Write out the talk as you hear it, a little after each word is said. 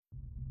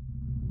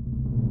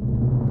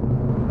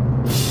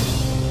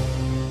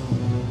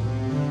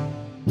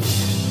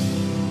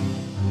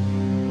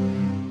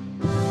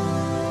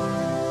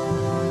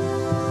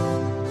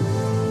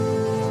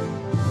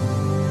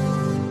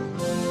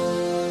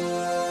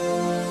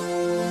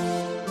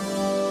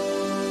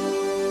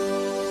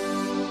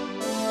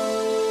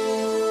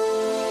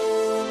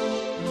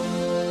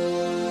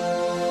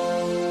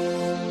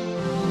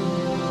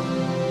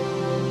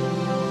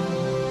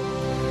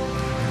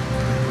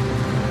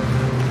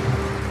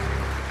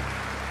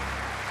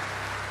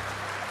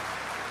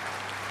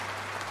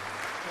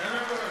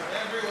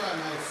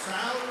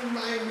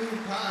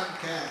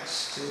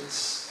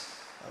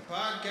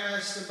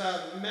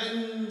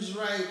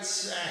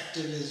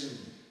activism.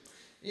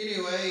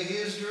 Anyway,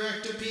 here's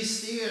Director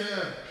Peace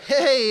Theater.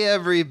 Hey,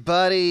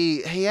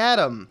 everybody. Hey,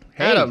 Adam.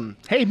 Hey. Adam.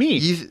 Hey, me.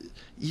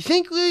 You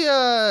think we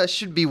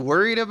should be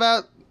worried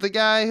about the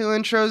guy who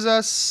intros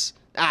us?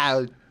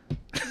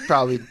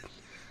 Probably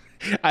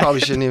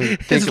shouldn't even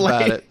think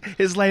about it.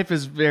 His life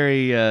is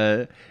very,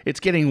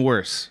 it's getting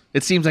worse.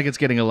 It seems like it's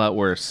getting a lot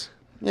worse.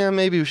 Yeah,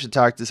 maybe we should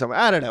talk to someone.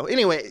 I don't know.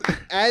 Anyway,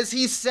 as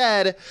he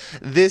said,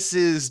 this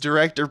is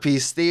Director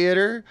Peace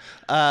Theater.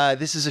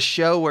 This is a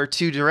show where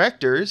two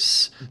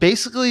directors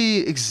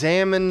basically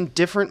examine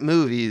different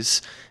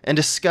movies and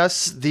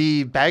discuss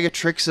the bag of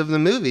tricks of the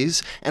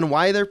movies and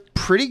why they're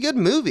pretty good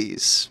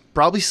movies.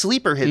 Probably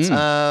sleeper hits. Do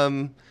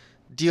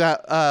you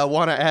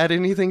want to add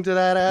anything to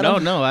that,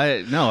 Adam?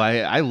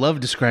 I love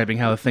describing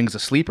how a thing's a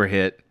sleeper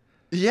hit.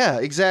 Yeah,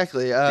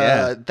 exactly.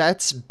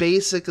 That's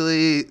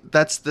basically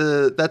that's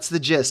the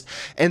gist.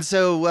 And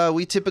so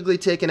we typically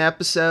take an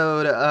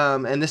episode,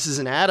 and this is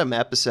an Adam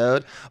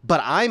episode.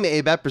 But I'm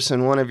Abe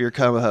Epperson, one of your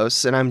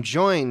co-hosts, and I'm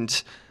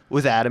joined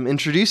with Adam.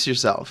 Introduce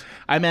yourself.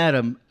 I'm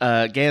Adam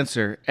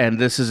Ganser, and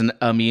this is an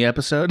me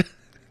episode.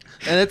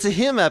 And it's a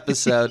him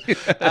episode.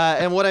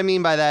 And what I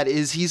mean by that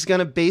is he's going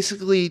to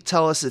basically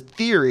tell us a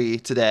theory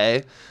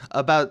today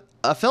about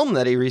a film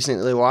that he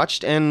recently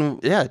watched. And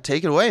yeah,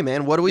 take it away,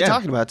 man. What are we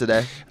talking about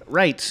today?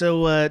 Right.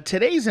 So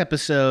today's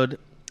episode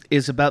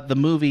is about the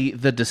movie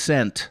The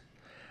Descent.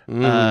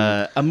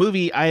 A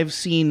movie I've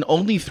seen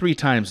only 3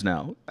 times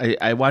now.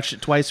 I watched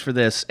it twice for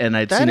this, and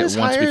I'd seen it once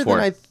higher before.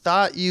 Than I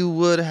thought you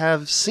would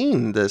have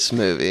seen this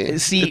movie.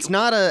 See, it's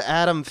not a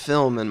Adam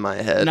film in my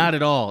head. Not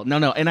at all.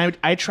 No. And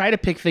I try to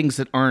pick things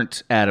that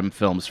aren't Adam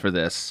films for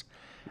this,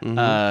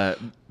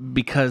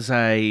 because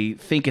I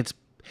think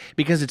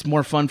it's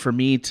more fun for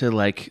me to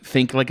like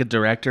think like a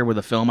director with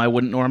a film I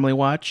wouldn't normally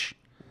watch.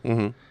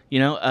 Mm-hmm. You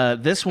know,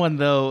 this one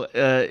though,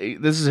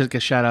 this is like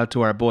a shout out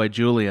to our boy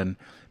Julian,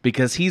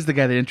 because he's the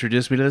guy that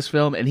introduced me to this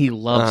film, and he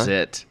loves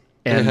it.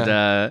 And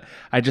I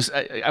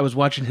was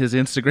watching his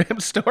Instagram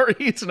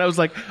stories, and I was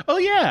like, oh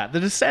yeah, The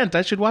Descent,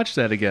 I should watch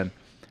that again.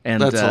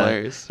 And that's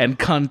hilarious. And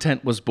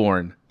content was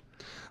born.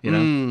 You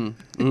know,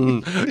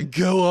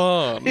 Go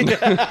on.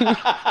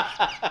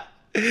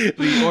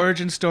 The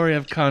origin story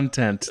of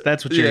content.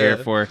 That's what you're here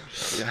for.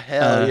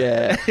 Hell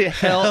yeah.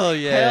 Hell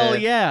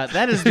yeah.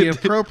 That is the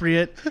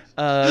appropriate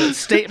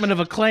statement of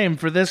acclaim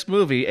for this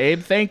movie,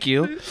 Abe. Thank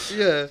you.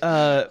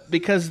 Yeah.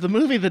 Because the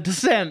movie The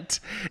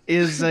Descent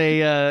is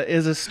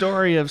a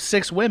story of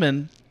 6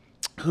 women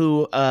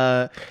who,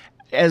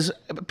 as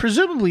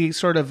presumably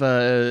sort of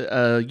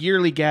a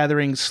yearly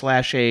gathering /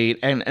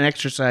 an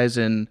exercise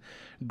in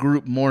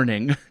group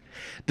mourning,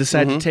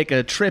 decide to take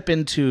a trip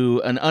into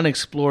an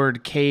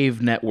unexplored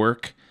cave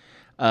network.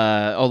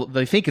 Although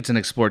they think it's an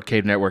explored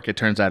cave network, it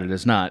turns out it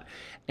is not.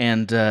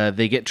 And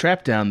they get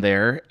trapped down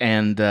there,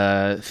 and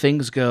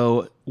things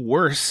go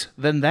worse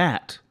than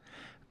that.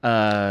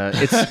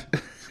 It's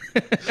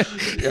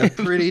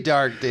pretty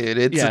dark, dude.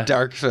 It's a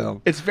dark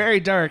film. It's very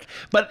dark,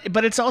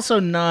 but it's also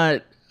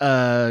not.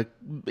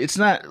 It's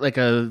not like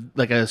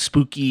a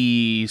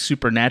spooky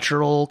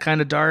supernatural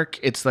kind of dark.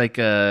 It's like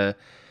a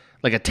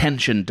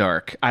tension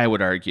dark, I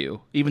would argue,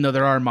 even though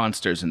there are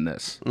monsters in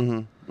this.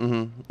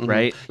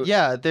 Right?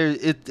 Yeah,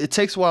 it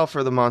takes a while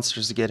for the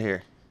monsters to get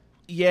here.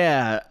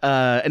 Yeah,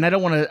 and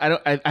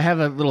I have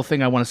a little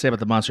thing I want to say about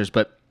the monsters,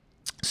 but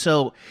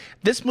so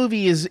this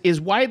movie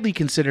is widely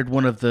considered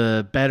one of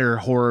the better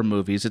horror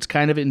movies. It's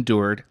kind of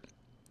endured.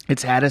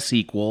 It's had a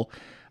sequel,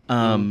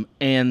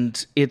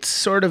 and it's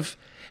sort of,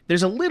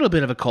 there's a little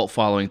bit of a cult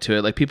following to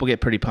it. Like, people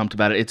get pretty pumped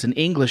about it. It's an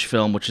English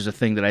film, which is a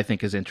thing that I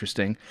think is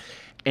interesting.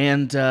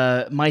 And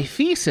my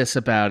thesis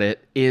about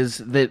it is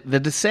that The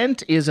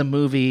Descent is a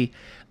movie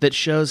that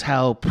shows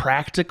how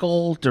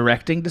practical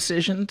directing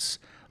decisions,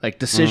 like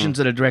decisions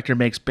that a director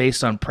makes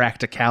based on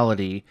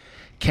practicality,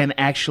 can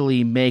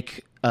actually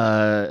make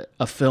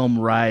a film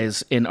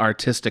rise in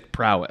artistic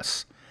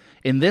prowess.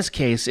 In this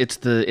case, it's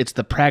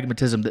the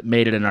pragmatism that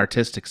made it an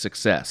artistic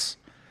success.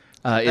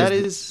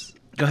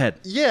 Go ahead.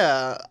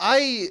 Yeah,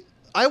 I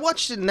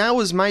watched it, and that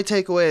was my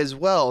takeaway as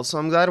well. So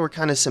I'm glad we're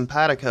kind of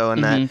simpatico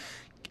in that.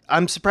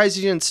 I'm surprised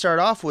you didn't start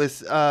off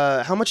with,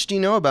 how much do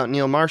you know about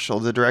Neil Marshall,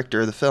 the director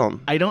of the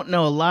film? I don't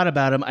know a lot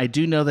about him. I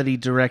do know that he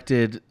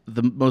directed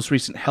the most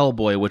recent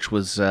Hellboy, which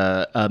was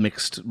a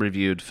mixed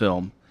reviewed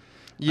film.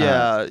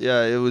 Yeah,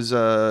 it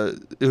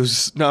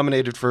was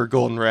nominated for a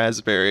Golden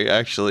Raspberry,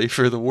 actually,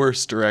 for the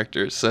worst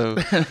director. So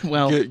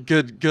well,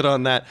 good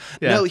on that.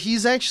 Yeah. No,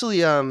 he's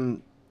actually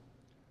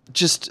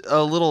just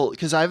a little,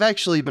 because I've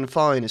actually been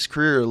following his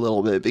career a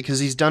little bit, because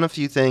he's done a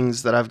few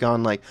things that I've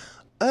gone like,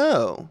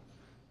 oh,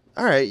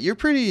 all right, you're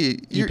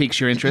pretty... You piques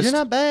your interest? You're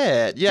not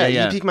bad. Yeah,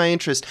 you piqued my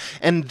interest.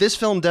 And this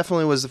film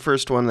definitely was the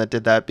first one that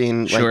did that,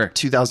 being like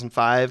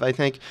 2005, I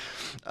think.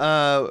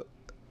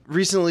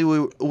 Recently,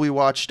 we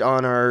watched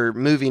on our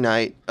movie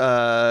night,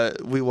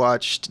 we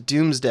watched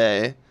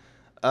Doomsday,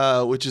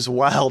 which is a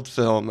wild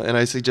film. And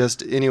I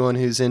suggest anyone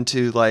who's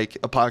into like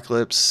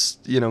apocalypse,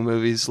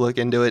 movies, look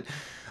into it.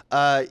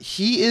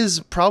 He is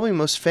probably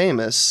most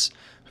famous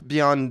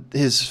beyond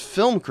his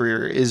film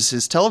career is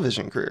his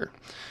television career.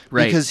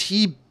 Right. Because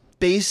he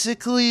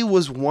basically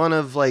was one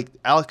of, like,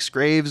 Alex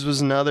Graves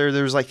was another.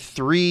 There was like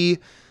 3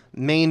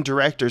 main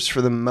directors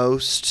for the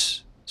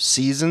most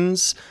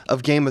seasons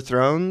of Game of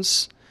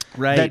Thrones.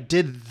 Right. That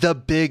did the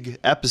big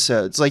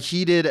episodes. Like,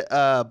 he did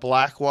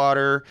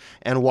Blackwater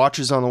and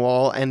Watchers on the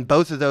Wall, and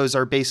both of those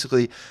are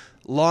basically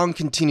long,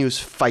 continuous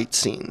fight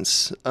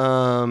scenes.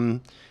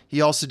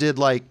 He also did,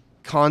 like,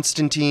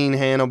 Constantine,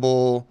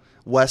 Hannibal,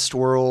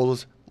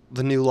 Westworld,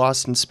 the new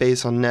Lost in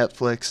Space on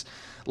Netflix.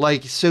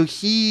 Like, so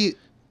when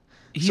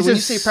you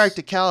say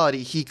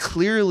practicality, he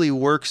clearly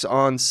works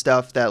on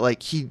stuff that,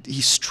 like, he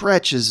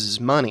stretches his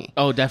money.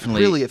 Oh,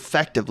 definitely. Really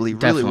effectively,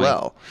 really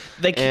well.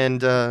 Like,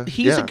 and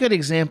he's a good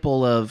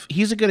example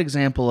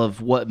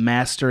of what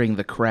mastering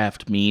the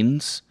craft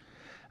means.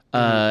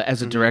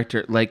 As a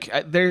director, like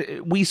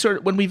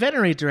when we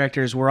venerate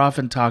directors, we're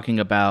often talking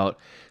about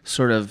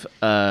sort of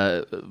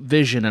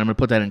vision, and I'm going to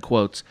put that in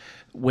quotes,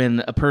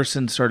 when a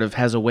person sort of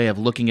has a way of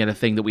looking at a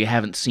thing that we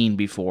haven't seen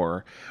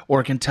before,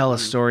 or can tell a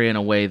story in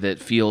a way that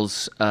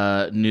feels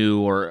new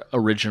or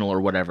original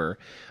or whatever.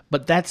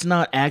 But that's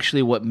not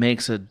actually what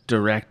makes a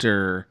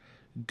director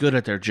good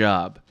at their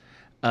job.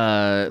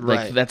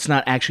 Like, that's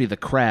not actually the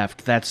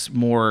craft. That's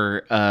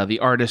more the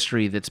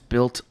artistry that's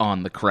built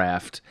on the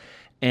craft.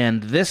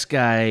 And this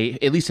guy,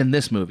 at least in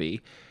this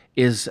movie,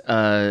 is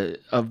a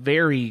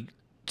very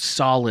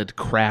solid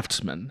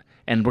craftsman.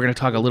 And we're going to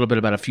talk a little bit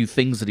about a few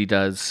things that he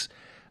does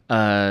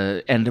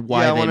and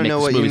why I they want to make know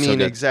this what you movie so mean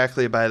good.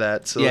 exactly by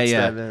that. So let's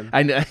dive in.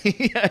 I know.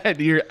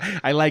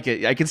 I like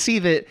it. I can see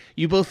that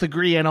you both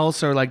agree and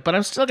also are like, but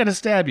I'm still going to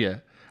stab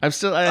you. I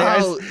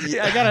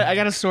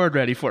got a sword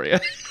ready for you.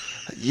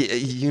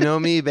 You know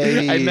me,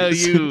 baby. I know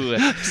you.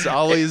 It's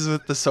always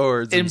with the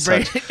swords.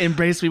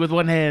 Embrace me with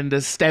one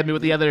hand, stab me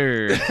with the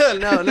other.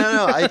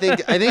 No. I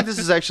think this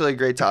is actually a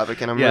great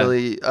topic, and I'm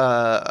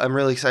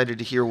really excited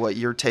to hear what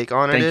your take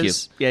on it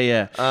is. Thank you.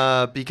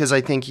 Yeah. Because I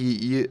think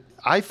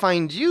I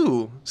find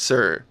you,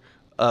 sir,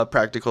 a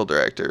practical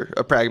director,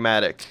 a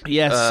pragmatic.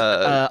 Yes.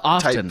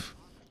 Often. Type.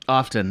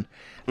 Often.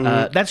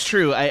 That's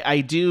true. I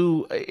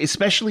do,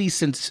 especially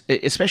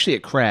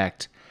at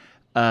Cracked.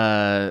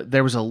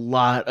 There was a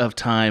lot of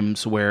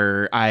times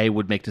where I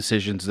would make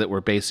decisions that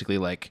were basically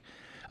like,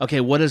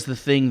 okay, what is the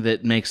thing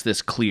that makes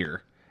this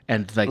clear?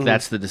 And like,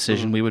 that's the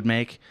decision we would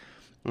make.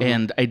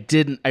 And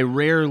I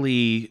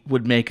rarely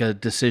would make a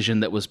decision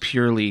that was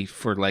purely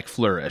for like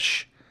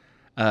flourish,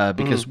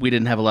 because we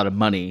didn't have a lot of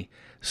money,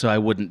 so I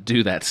wouldn't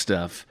do that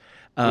stuff.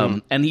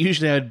 And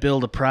usually I would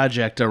build a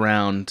project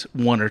around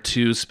 1 or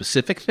 2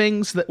 specific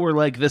things that were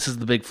like, this is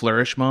the big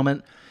flourish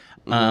moment.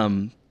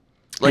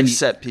 Like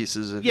set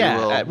pieces, if you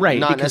will. Right.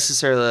 Not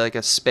necessarily like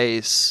a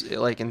space.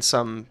 Like in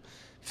some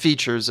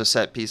features, a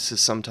set piece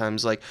is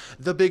sometimes like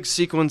the big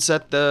sequence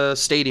at the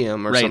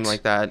stadium or something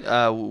like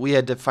that. We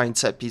had to find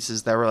set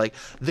pieces that were like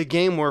the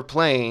game we're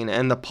playing,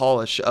 and the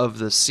polish of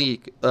the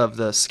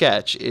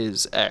sketch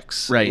is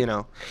X. Right. You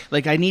know,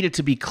 like I need it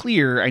to be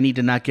clear. I need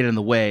to not get in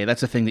the way.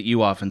 That's a thing that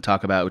you often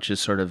talk about, which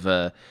is sort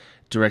of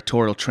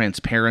directorial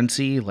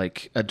transparency.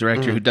 Like a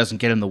director who doesn't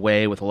get in the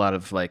way with a lot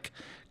of like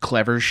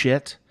clever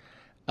shit.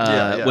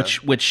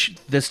 Which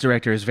this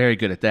director is very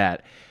good at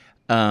that.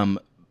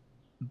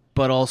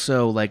 But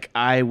also, like,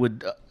 I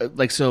would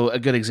so a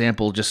good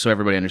example, just so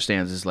everybody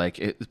understands, is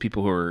like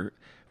people who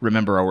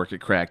remember our work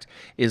at Cracked,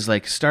 is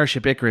like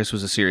Starship Icarus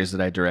was a series that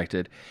I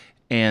directed,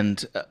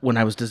 and when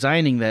I was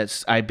designing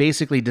this, I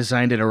basically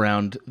designed it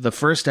around the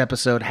first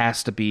episode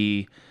has to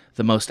be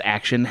the most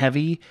action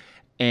heavy,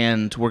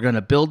 and we're going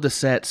to build the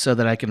set so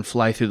that I can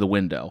fly through the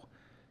window.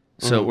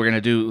 So we're going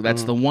to do,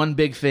 that's the one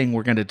big thing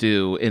we're going to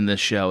do in this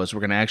show, is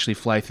we're going to actually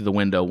fly through the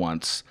window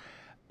once.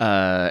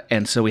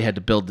 And so we had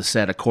to build the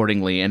set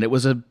accordingly. And it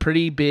was a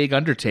pretty big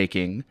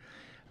undertaking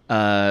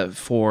and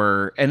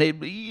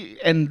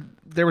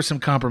there were some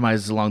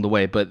compromises along the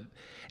way, but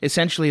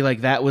essentially like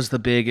that was the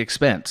big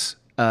expense.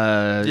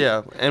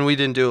 And we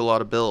didn't do a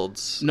lot of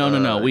builds.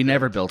 No. We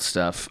never built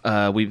stuff.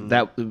 We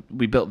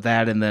built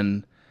that and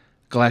then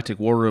Galactic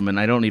War Room, and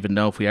I don't even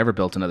know if we ever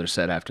built another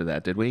set after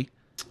that, did we?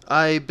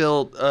 I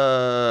built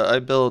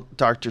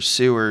Dr.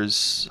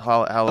 Sewer's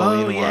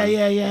Halloween one.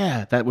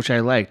 Yeah. That, which I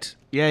liked.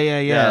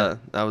 Yeah,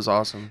 that was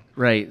awesome.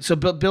 Right. So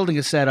building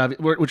a set,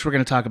 which we're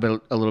going to talk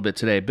about a little bit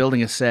today,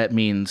 building a set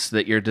means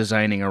that you're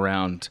designing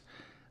around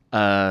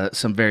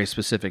some very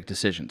specific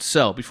decisions.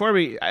 So before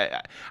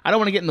I don't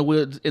want to get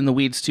in the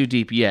weeds too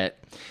deep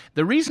yet.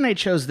 The reason I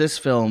chose this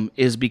film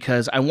is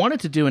because I wanted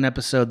to do an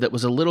episode that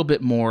was a little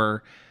bit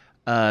more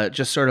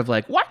just sort of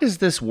like, why does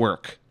this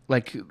work?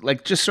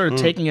 Like just sort of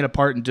taking it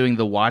apart and doing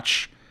the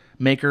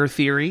watchmaker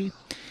theory.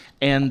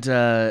 And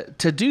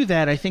to do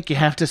that, I think you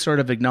have to sort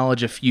of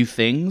acknowledge a few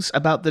things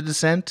about The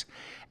Descent.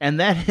 And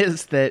that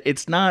is that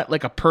it's not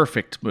like a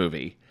perfect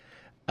movie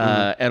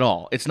at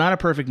all. It's not a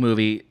perfect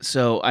movie.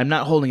 So I'm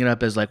not holding it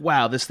up as like,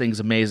 wow, this thing's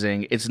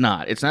amazing. It's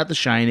not. It's not The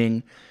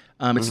Shining.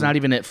 It's not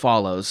even It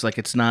Follows. Like,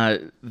 it's not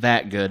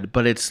that good.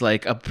 But it's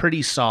like a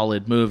pretty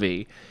solid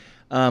movie.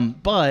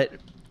 But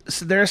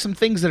there are some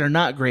things that are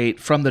not great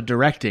from the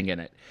directing in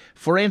it.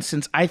 For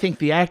instance, I think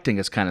the acting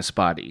is kind of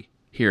spotty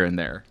here and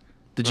there.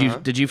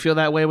 Did you feel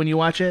that way when you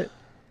watch it?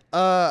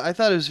 I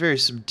thought it was very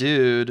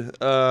subdued.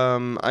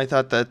 I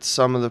thought that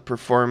some of the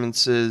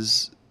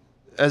performances,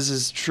 as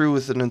is true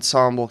with an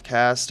ensemble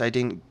cast, I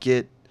didn't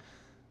get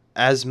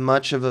as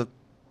much of a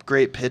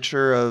great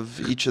picture of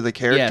each of the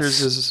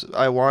characters as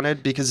I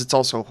wanted, because it's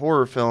also a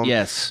horror film.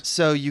 Yes.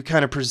 So you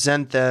kind of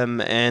present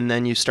them and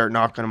then you start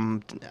knocking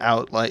them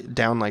out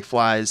down like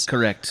flies.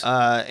 Correct.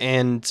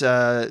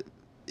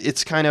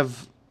 It's kind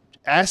of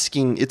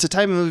asking. It's a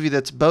type of movie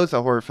that's both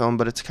a horror film,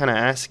 but it's kind of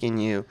asking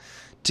you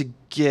to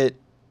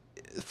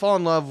fall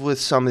in love with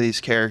some of these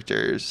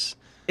characters.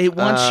 It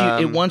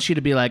wants you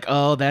to be like,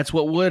 oh, that's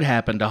what would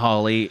happen to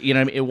Holly. You know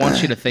what I mean? It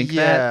wants you to think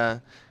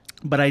that.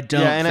 But I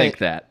don't think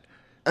that.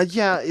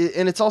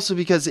 And it's also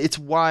because it's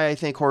why I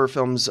think horror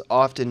films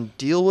often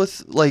deal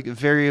with like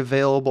very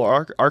available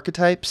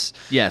archetypes.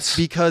 Yes.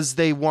 Because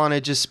they want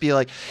to just be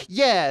like,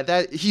 yeah,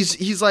 that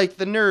he's like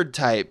the nerd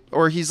type,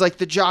 or he's like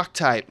the jock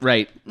type.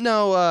 Right.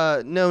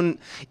 No.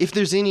 If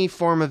there's any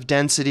form of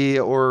density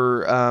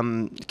or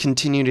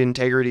continued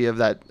integrity of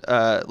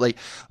that, like,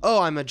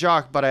 oh, I'm a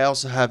jock, but I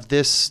also have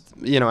this,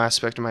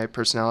 aspect of my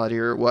personality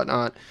or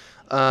whatnot.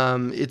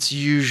 It's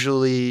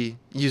usually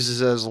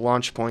uses it as a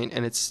launch point,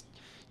 and it's.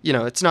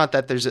 It's not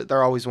that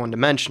they're always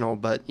one-dimensional,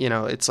 but,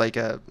 it's like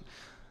a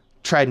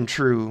tried and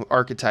true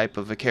archetype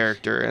of a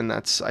character, and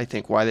that's, I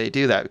think, why they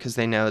do that, because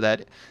they know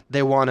that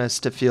they want us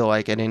to feel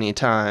like at any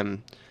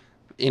time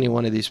any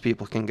one of these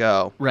people can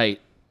go. Right.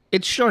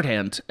 It's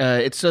shorthand.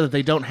 It's so that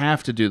they don't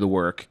have to do the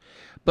work.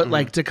 But,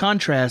 like, to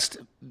contrast,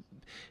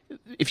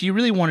 if you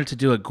really wanted to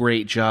do a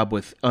great job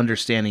with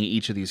understanding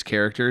each of these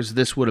characters,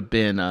 this would have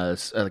been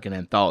like an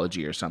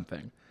anthology or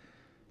something.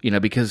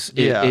 Because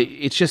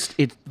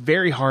it's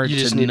very hard to know.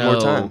 You just need more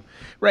time.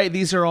 Right,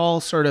 these are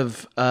all sort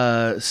of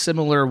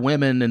similar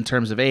women in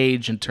terms of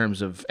age, in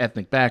terms of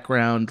ethnic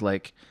background.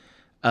 Like,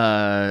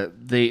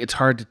 it's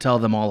hard to tell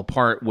them all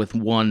apart with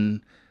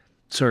one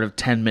sort of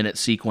 10-minute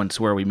sequence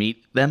where we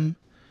meet them.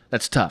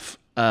 That's tough.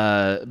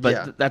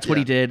 But that's what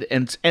he did,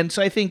 and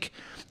so I think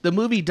the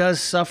movie does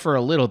suffer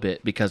a little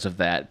bit because of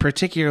that,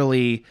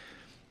 particularly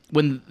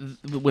when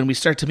we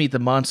start to meet the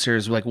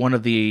monsters. Like, one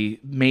of the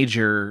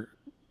major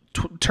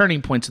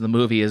turning points in the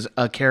movie is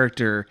a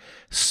character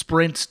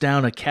sprints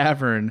down a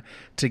cavern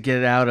to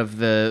get out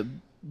of a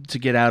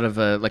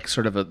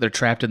they're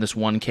trapped in this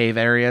one cave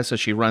area, so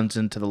she runs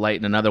into the light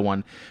in another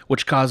one,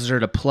 which causes her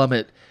to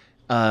plummet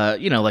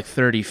like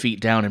 30 feet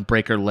down and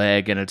break her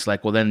leg, and it's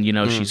like, well, then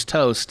she's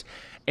toast.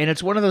 And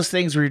it's one of those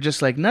things where you're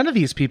just like, none of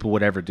these people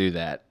would ever do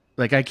that.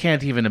 Like, I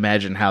can't even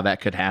imagine how that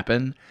could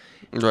happen.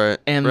 Right.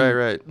 And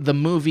right. The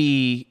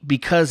movie,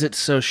 because it's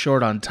so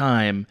short on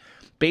time,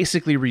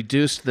 basically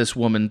reduced this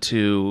woman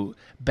to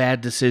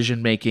bad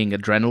decision making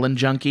adrenaline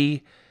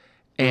junkie,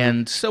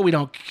 and so we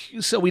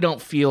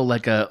don't feel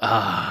like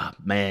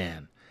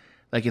man.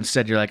 Like,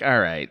 instead you're like, all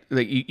right,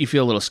 like, you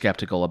feel a little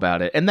skeptical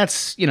about it, and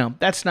that's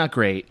not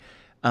great.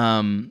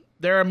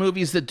 There are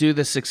movies that do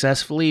this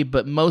successfully,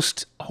 but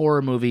most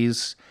horror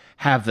movies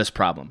have this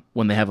problem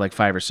when they have like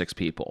 5 or 6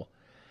 people.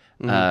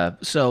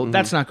 That's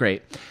not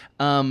great.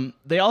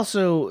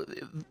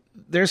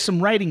 There's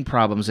some writing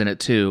problems in it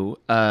too.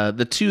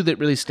 The two that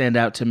really stand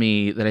out to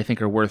me that I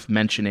think are worth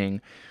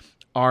mentioning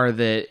are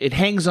that it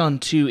hangs on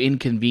 2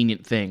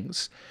 inconvenient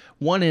things.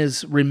 One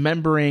is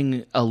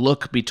remembering a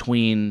look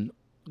between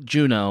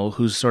Juno,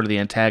 who's sort of the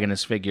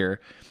antagonist figure,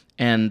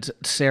 and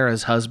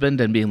Sarah's husband,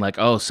 and being like,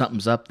 "Oh,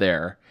 something's up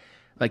there."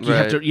 Like, you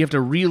have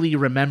to really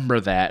remember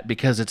that,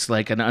 because it's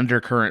like an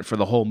undercurrent for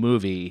the whole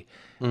movie,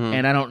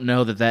 and I don't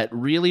know that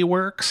really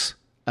works.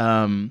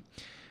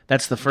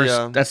 That's the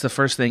first. That's the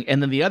first thing,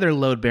 and then the other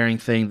load-bearing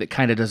thing that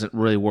kind of doesn't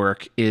really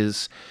work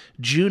is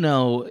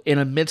Juno, in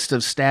the midst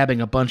of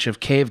stabbing a bunch of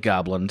cave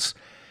goblins,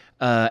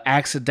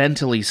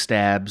 accidentally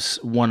stabs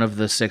one of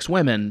the 6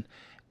 women,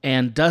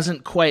 and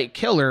doesn't quite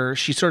kill her.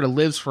 She sort of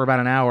lives for about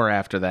an hour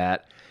after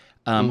that,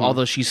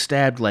 although she's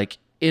stabbed like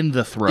in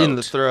the throat. In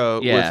the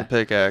throat with a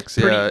pickaxe.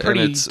 Pretty and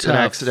it's tough. An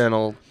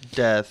accidental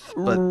death,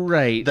 but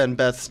then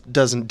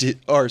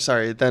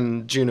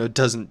then Juno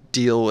doesn't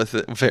deal with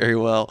it very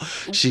well.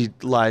 She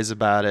lies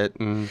about it,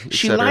 and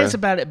she lies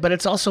about it, but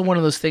it's also one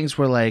of those things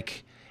where,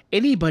 like,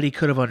 anybody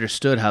could have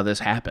understood how this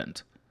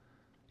happened.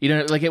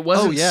 Like, it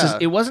wasn't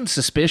it wasn't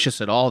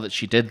suspicious at all that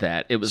she did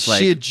that. It was like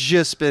she had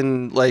just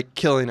been like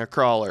killing a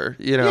crawler,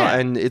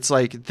 and it's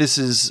like, this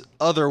is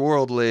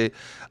otherworldly.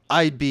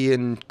 I'd be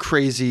in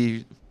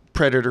crazy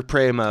predator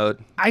prey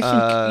mode. I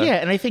think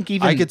and I think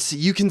even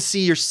you can see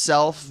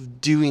yourself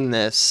doing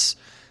this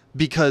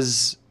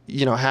because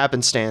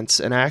happenstance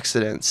and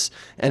accidents,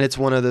 and it's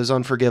one of those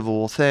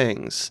unforgivable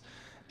things.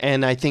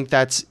 And I think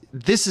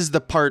this is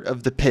the part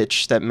of the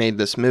pitch that made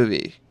this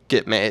movie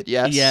get made.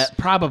 Yes, yeah,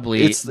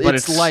 probably. It's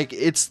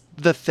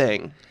the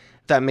thing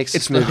that makes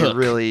this movie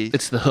really.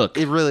 It's the hook.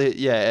 It really,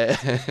 yeah.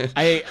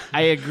 I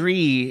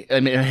agree.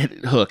 I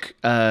mean, hook.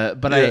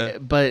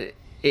 But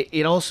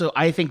it also,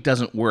 I think,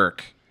 doesn't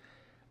work.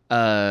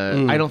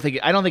 I don't think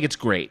it's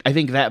great. I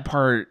think that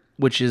part,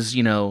 which is,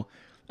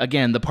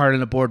 again, the part in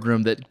the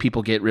boardroom that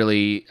people get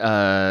really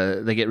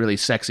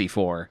sexy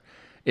for,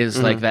 is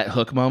like that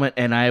hook moment,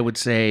 and I would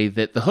say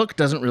that the hook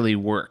doesn't really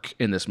work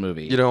in this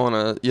movie. You don't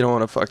want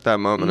to fuck that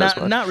moment as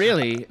much. Not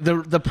really.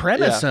 The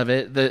premise of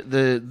it,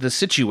 the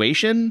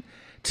situation,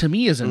 to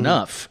me is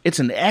enough. It's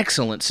an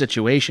excellent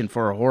situation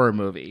for a horror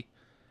movie.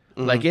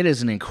 Like, it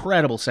is an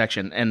incredible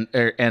section, and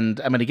I'm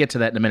going to get to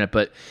that in a minute.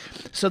 But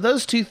so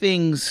those two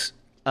things,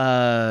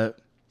 I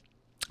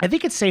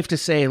think it's safe to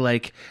say,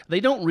 like, they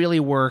don't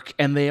really work,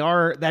 and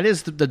that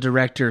is the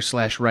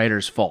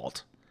director/writer's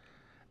fault.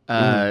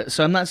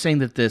 So I'm not saying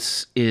that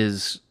this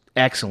is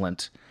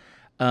excellent,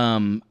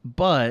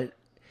 but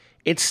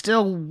it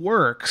still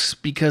works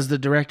because the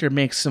director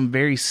makes some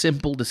very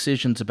simple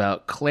decisions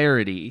about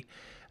clarity.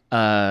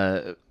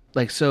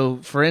 So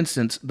for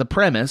instance, the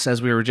premise,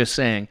 as we were just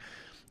saying,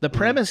 the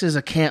premise is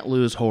a can't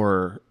lose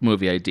horror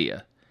movie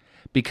idea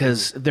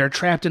because they're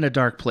trapped in a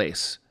dark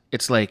place.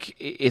 It's like,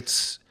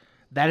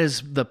 that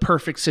is the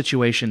perfect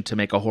situation to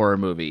make a horror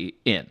movie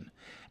in,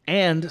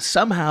 and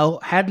somehow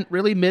hadn't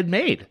really been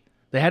made.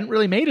 They hadn't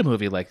really made a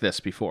movie like this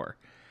before,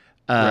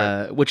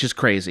 which is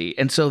crazy.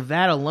 And so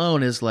that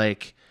alone is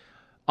like,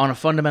 on a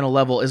fundamental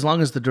level, as long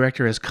as the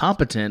director is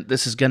competent,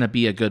 this is going to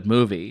be a good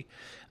movie.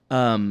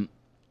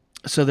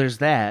 So there's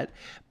that.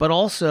 But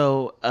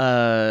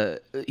also,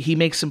 he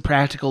makes some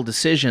practical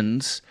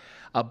decisions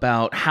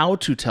about how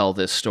to tell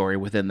this story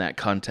within that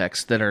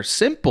context that are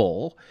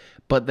simple,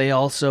 but they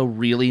also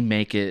really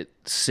make it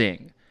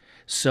sing.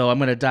 So I'm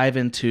going to dive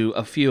into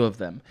a few of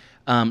them.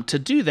 To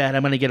do that,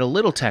 I'm going to get a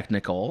little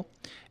technical.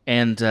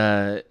 And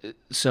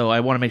so I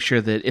want to make sure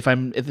that if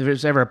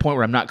there's ever a point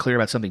where I'm not clear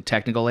about something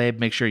technical, Abe,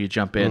 make sure you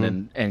jump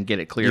in and get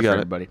it clear for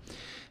everybody.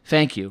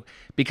 Thank you.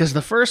 Because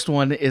the first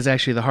one is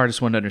actually the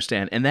hardest one to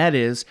understand, and that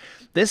is,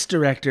 this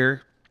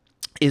director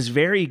is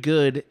very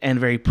good and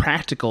very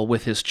practical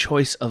with his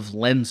choice of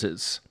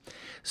lenses.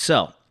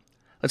 So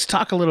let's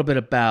talk a little bit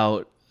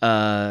about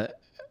the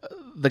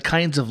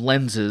kinds of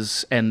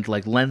lenses and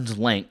like lens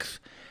length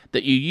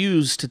that you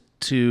use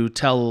to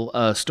tell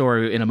a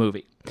story in a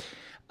movie.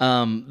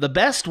 The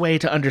best way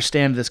to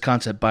understand this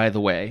concept, by the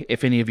way,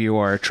 if any of you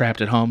are trapped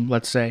at home,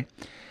 let's say,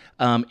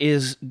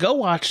 is go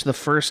watch the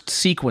first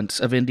sequence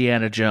of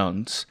Indiana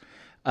Jones,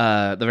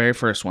 the very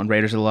first one,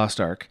 Raiders of the Lost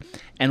Ark,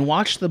 and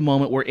watch the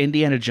moment where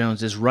Indiana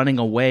Jones is running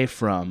away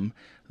from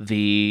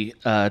the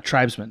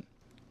tribesmen,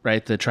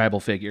 right, the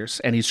tribal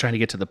figures, and he's trying to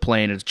get to the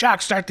plane, and it's,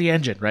 Jock, start the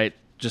engine, right,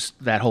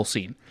 just that whole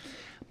scene.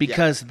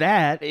 Because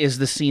that is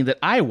the scene that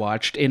I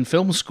watched in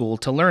film school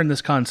to learn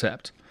this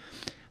concept.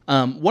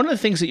 One of the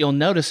things that you'll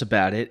notice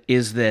about it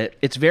is that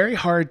it's very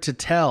hard to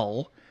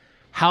tell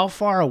how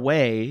far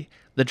away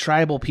the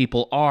tribal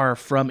people are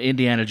from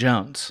Indiana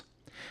Jones.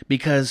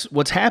 Because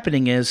what's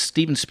happening is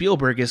Steven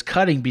Spielberg is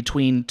cutting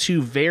between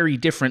two very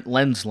different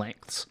lens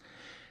lengths.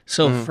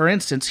 So, for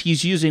instance,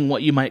 he's using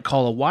what you might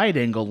call a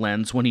wide-angle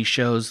lens when he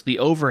shows the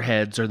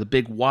overheads or the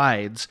big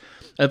wides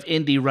of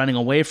Indy running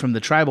away from the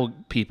tribal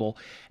people.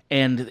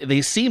 And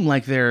they seem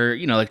like they're,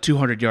 like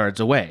 200 yards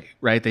away,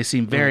 right? They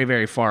seem very,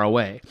 very far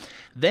away.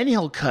 Then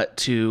he'll cut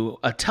to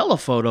a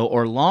telephoto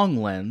or long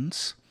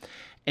lens,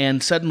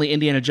 and suddenly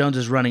Indiana Jones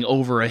is running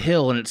over a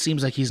hill, and it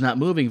seems like he's not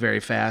moving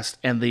very fast,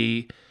 and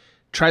the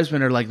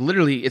tribesmen are like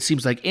literally, it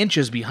seems like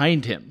inches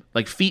behind him,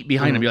 like feet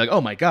behind him. You're like,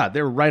 oh my God,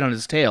 they're right on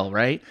his tail,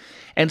 right?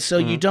 And so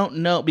you don't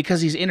know,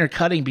 because he's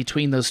intercutting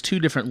between those two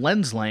different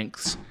lens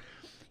lengths,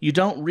 you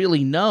don't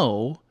really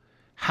know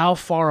how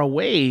far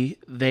away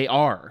they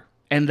are.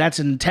 And that's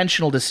an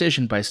intentional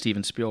decision by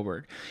Steven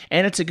Spielberg.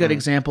 And it's a good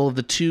example of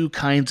the two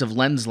kinds of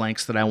lens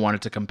lengths that I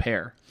wanted to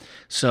compare.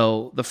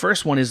 So the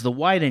first one is the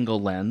wide-angle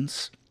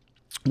lens,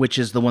 which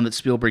is the one that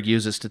Spielberg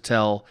uses to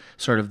tell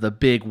sort of the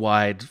big,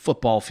 wide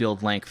football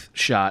field length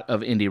shot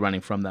of Indy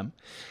running from them.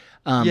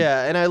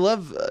 And I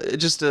love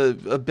just a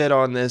bit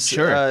on this.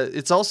 Sure.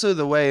 It's also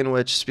the way in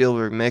which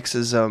Spielberg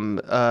mixes them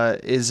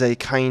is a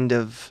kind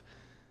of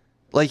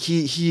like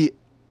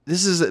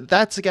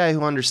that's a guy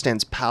who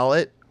understands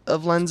palette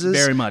of lenses.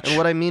 Very much. And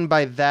what I mean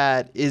by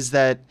that is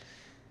that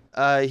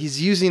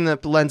he's using the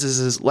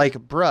lenses as like a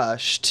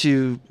brush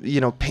to,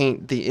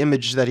 paint the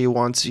image that he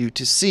wants you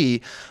to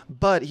see.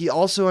 But he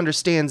also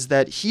understands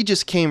that he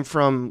just came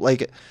from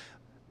like,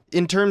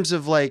 in terms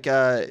of like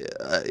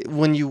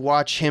when you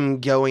watch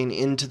him going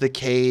into the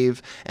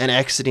cave and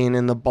exiting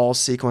in the ball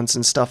sequence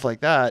and stuff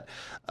like that,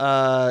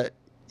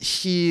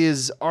 he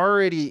is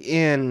already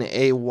in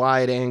a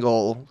wide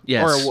angle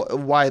or a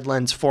wide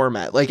lens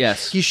format. Like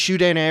he's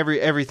shooting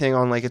everything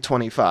on like a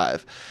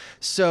 25.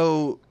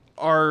 So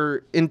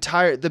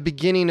the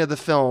beginning of the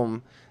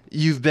film,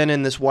 you've been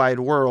in this wide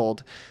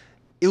world.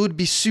 It would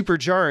be super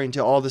jarring to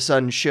all of a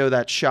sudden show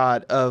that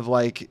shot of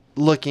like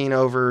looking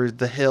over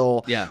the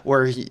hill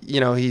where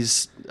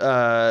he's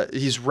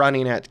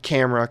running at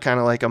camera, kind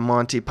of like a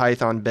Monty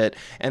Python bit,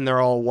 and they're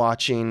all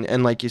watching,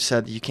 and like you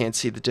said, you can't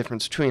see the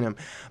difference between them.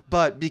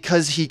 But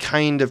because he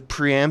kind of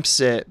preempts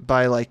it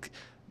by like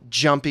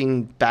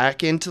jumping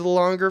back into the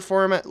longer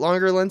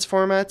lens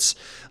formats,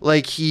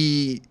 like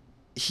he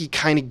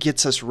kind of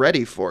gets us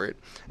ready for it.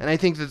 And I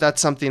think that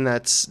that's something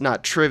that's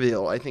not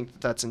trivial. I think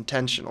that that's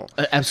intentional.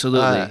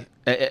 Absolutely.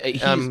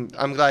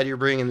 I'm glad you're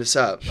bringing this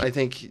up. I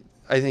think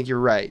you're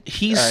right.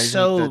 He's I think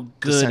so that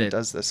good Descent at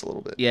does this a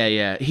little bit.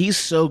 Yeah. He's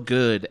so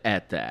good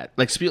at that.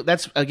 Like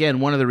that's again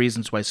one of the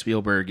reasons why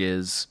Spielberg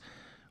is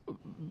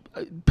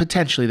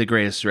potentially the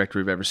greatest director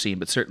we've ever seen,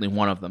 but certainly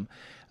one of them.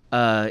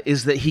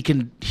 Is that he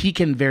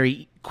can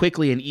very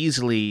quickly and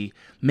easily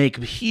make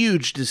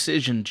huge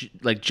decisions,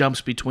 like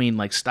jumps between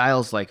like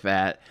styles like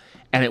that,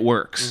 and it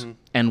works.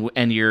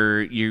 And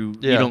you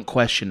don't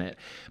question it.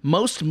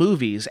 Most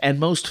movies and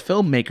most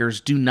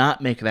filmmakers do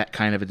not make that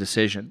kind of a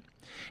decision.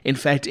 In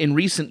fact, in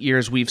recent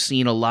years, we've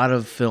seen a lot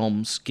of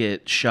films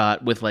get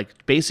shot with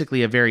like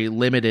basically a very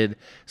limited,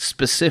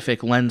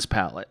 specific lens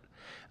palette.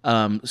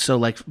 So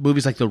like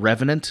movies like The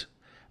Revenant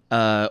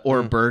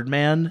or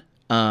Birdman.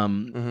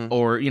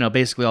 Or,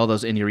 basically all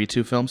those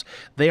Iñárritu films,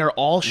 they are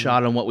all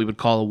shot on what we would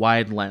call a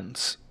wide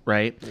lens,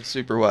 right?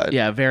 Super wide.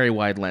 Yeah, very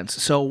wide lens.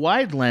 So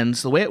wide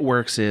lens, the way it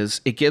works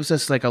is it gives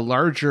us like a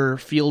larger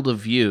field of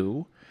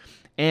view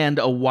and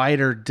a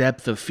wider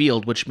depth of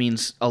field, which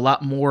means a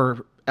lot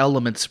more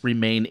elements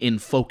remain in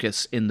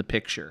focus in the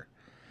picture.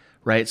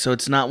 Right, so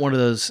it's not one of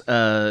those.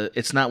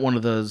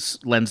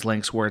 Lens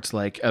lengths where it's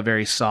like a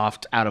very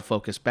soft, out of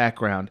focus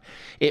background.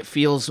 It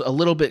feels a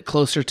little bit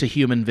closer to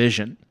human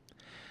vision.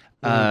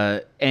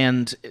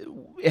 And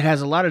it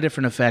has a lot of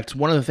different effects.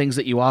 One of the things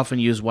that you often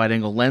use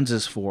wide-angle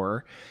lenses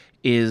for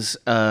is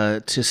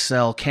to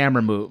sell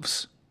camera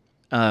moves,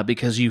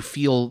 because you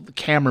feel the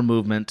camera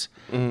movement,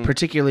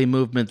 particularly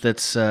movement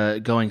that's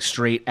going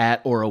straight at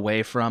or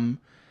away from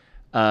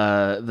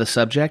the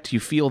subject.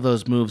 You feel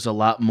those moves a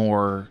lot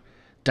more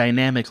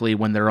dynamically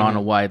when they're on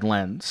a wide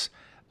lens.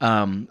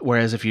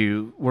 Whereas if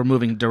you were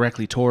moving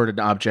directly toward an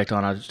object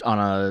on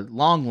a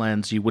long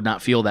lens, you would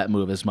not feel that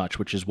move as much,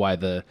 which is why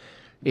the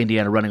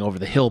Indiana running over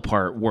the hill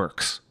part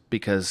works,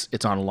 because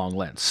it's on a long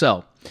lens.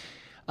 So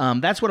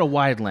that's what a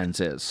wide lens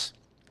is.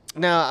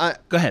 Now,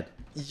 Go ahead.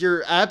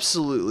 You're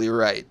absolutely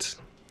right.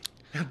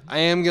 I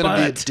am going to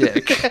be a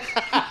dick.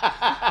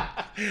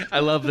 I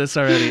love this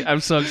already. I'm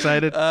so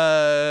excited.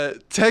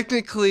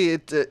 Technically,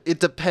 it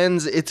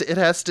depends. It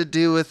has to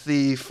do with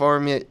the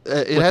formula.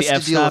 It With has the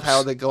to deal with f-stops?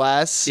 how the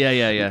glass.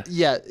 Yeah.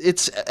 Yeah,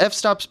 it's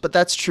f-stops, but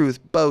that's true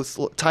with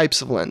both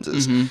types of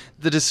lenses.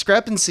 The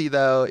discrepancy,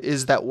 though,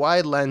 is that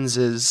wide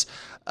lenses,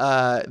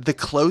 the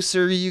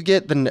closer you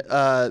get,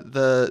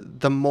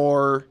 the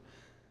more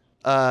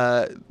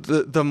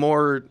the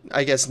more,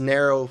 I guess,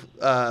 narrow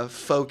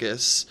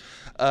focus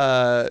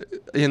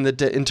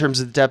in terms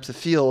of depth of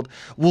field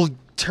will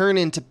turn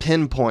into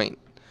pinpoint.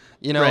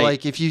 Right.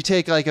 Like if you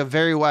take like a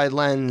very wide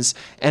lens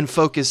and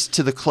focus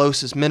to the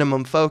closest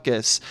minimum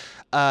focus,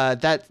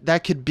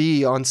 that could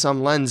be on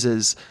some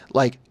lenses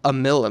like a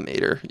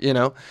millimeter.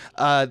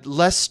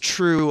 Less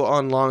true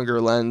on longer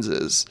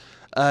lenses.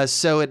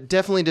 So it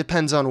definitely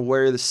depends on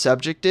where the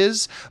subject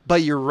is,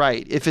 but you're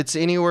right. If it's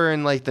anywhere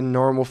in like the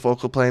normal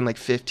focal plane, like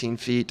 15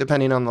 feet,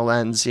 depending on the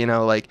lens, you're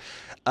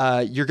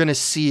going to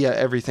see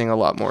everything a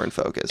lot more in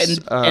focus.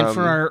 And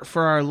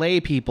for our lay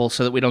people,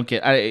 so that we don't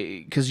get,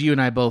 because you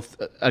and I both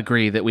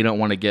agree that we don't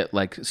want to get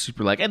like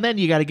super like, and then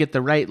you got to get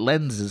the right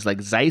lenses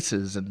like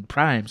Zeiss's and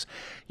primes,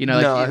 right?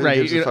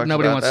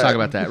 Nobody wants to talk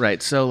about that,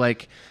 right? So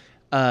like,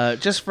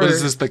 just for what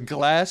is this, the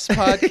Glass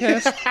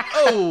podcast?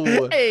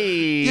 Oh,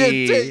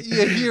 hey,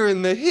 you're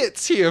hearing the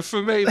hits here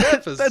from Main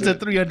Episode. That's a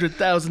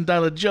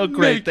 $300,000 joke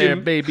right there,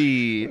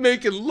 baby.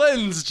 Making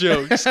lens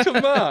jokes. Come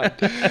on. All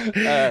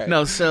right.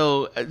 No,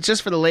 so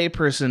just for the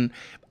layperson,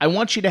 I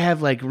want you to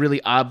have like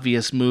really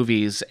obvious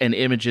movies and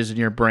images in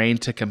your brain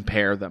to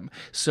compare them.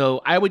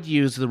 So I would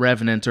use The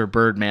Revenant or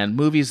Birdman,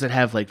 movies that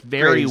have like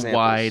very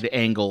wide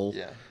angle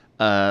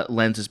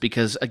lenses,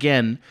 because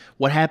again,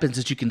 what happens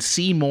is you can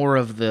see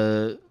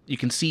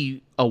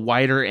a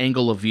wider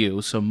angle of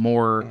view, so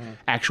more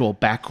actual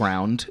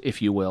background, if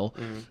you will,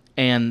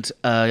 and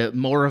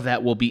more of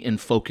that will be in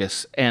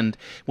focus. And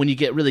when you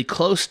get really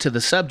close to the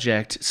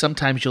subject,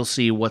 sometimes you'll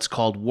see what's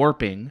called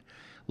warping,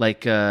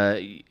 like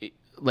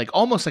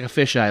almost like a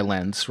fisheye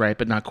lens, right?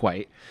 But not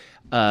quite.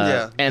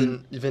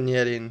 And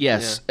vignetting.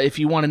 Yes. Yeah. If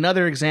you want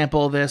another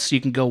example of this,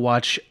 you can go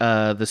watch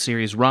the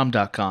series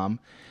Rom.com,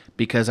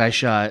 because I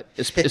shot,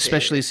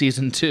 especially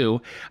season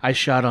 2, I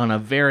shot on a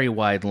very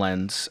wide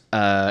lens.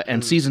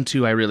 And season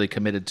 2, I really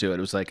committed to it.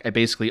 It was like I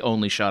basically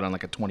only shot on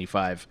like a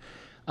 25.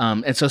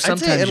 And so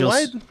sometimes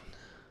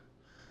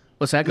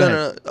What's that? Go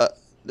ahead. No.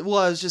 Well,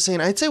 I was just saying,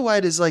 I'd say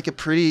wide is like a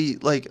pretty,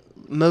 like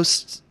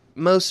most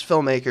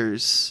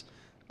filmmakers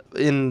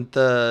in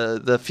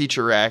the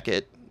feature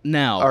racket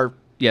are.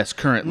 Yes,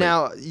 currently.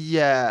 Now,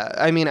 yeah,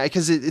 I mean,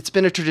 because it's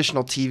been a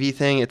traditional TV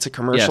thing. It's a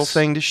commercial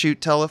thing to shoot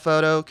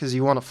telephoto, because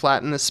you want to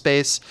flatten the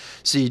space,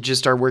 so you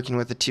just are working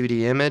with a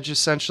 2D image,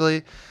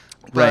 essentially.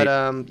 But,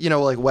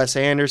 like Wes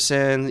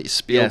Anderson,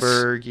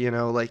 Spielberg,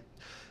 like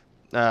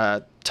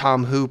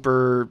Tom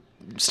Hooper,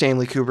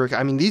 Stanley Kubrick.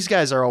 I mean, these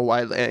guys are all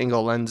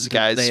wide-angle lens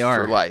guys They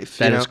are. for life.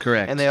 That you is know?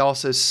 correct. And they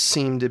also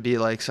seem to be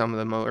like some of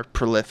the more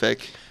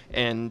prolific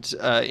and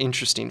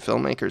interesting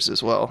filmmakers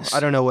as well. I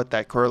don't know what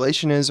that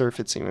correlation is or if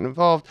it's even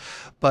involved,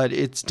 but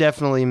it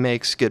definitely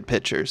makes good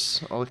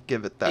pictures. I'll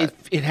give it that.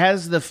 It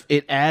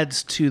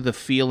adds to the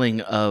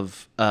feeling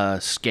of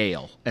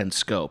scale and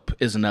scope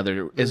it's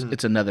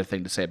another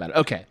thing to say about it.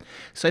 Okay,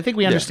 so I think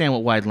we understand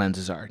what wide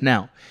lenses are.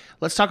 Now,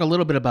 let's talk a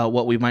little bit about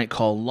what we might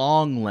call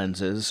long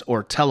lenses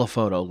or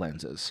telephoto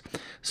lenses.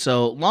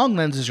 So long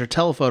lenses or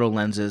telephoto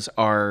lenses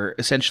are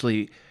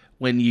essentially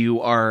when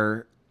you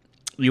are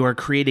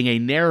creating a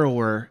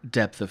narrower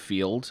depth of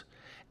field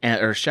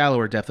or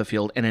shallower depth of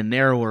field and a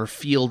narrower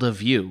field of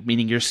view,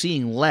 meaning you're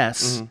seeing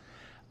less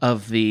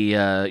of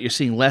the you're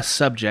seeing less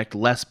subject,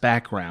 less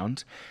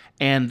background,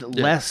 and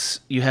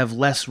you have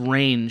less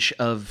range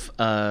of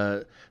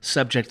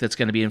subject that's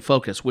going to be in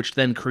focus, which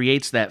then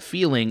creates that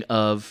feeling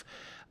of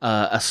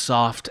a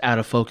soft, out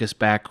of focus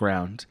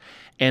background.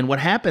 And what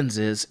happens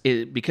is,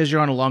 because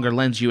you're on a longer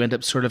lens, you end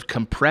up sort of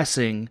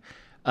compressing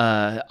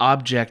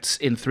objects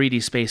in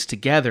 3D space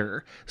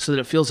together so that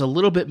it feels a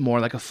little bit more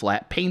like a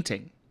flat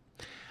painting.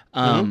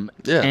 A lot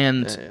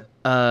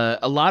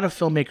of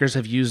filmmakers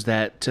have used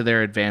that to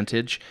their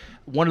advantage.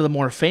 One of the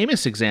more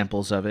famous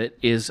examples of it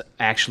is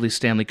actually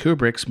Stanley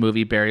Kubrick's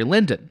movie Barry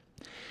Lyndon.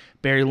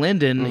 Barry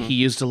Lyndon, he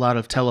used a lot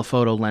of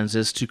telephoto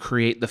lenses to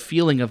create the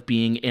feeling of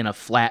being in a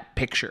flat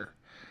picture.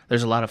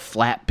 There's a lot of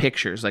flat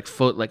pictures, like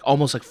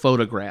almost like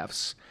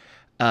photographs.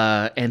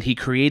 And he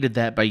created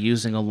that by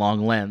using a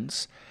long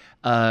lens.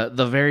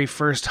 The very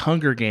first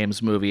Hunger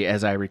Games movie,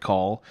 as I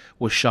recall,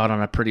 was shot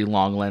on a pretty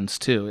long lens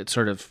too. It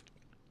sort of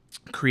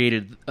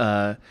created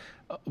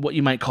what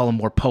you might call a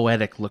more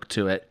poetic look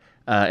to it,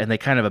 and they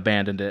kind of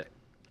abandoned it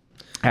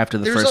after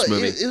the first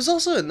movie. It was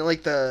also in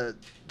like the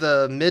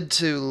mid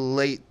to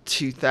late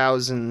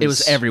 2000s. It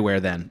was everywhere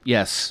then.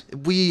 Yes,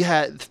 we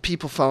had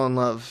people fall in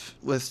love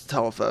with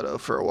telephoto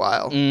for a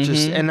while,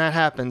 and that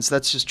happens.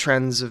 That's just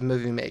trends of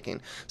movie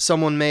making.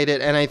 Someone made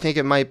it, and I think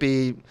it might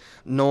be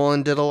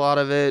Nolan did a lot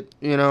of it.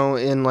 You know,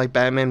 in like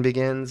Batman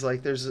Begins,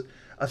 like there's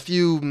a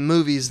few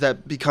movies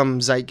that become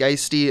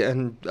zeitgeisty,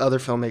 and other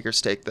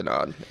filmmakers take the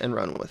nod and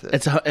run with it.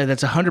 That's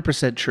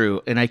 100%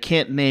 true, and I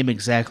can't name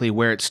exactly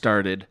where it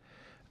started.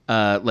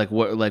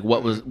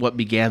 What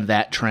began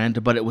that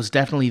trend, but it was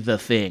definitely the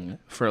thing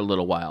for a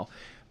little while.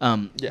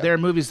 There are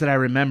movies that I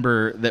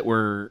remember that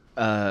were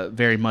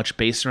very much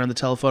based around the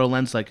telephoto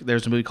lens. Like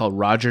there's a movie called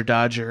Roger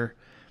Dodger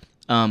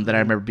that I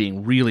remember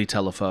being really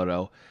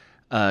telephoto.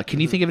 Can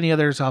you think of any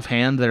others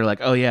offhand that are like,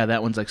 oh yeah,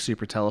 that one's like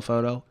super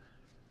telephoto?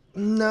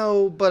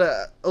 No,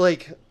 but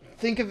like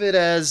think of it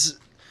as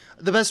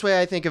the best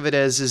way I think of it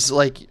as is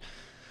like.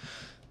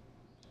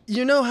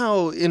 You know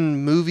how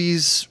in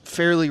movies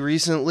fairly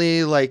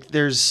recently, like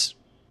there's,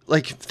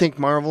 like think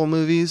Marvel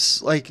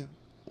movies, like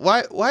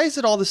why is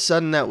it all of a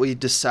sudden that we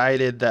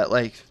decided that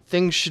like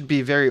things should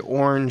be very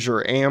orange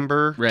or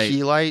amber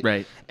key light,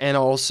 right, and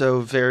also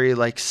very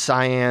like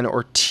cyan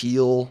or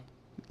teal,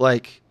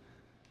 like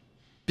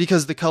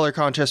because the color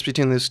contrast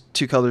between those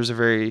two colors are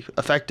very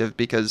effective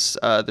because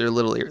they're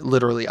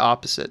literally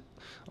opposite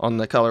on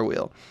the color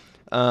wheel.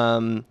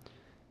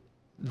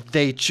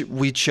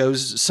 We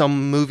chose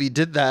some movie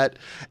did that,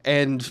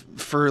 and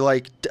for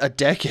like a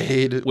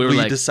decade we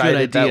like,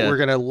 decided that we're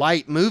gonna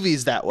light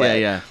movies that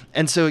way. Yeah.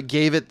 And so it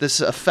gave it this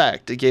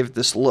effect, it gave it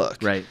this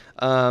look. Right.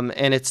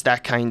 And it's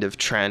that kind of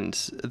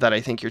trend that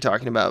I think you're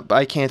talking about. But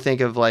I can't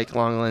think of like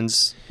long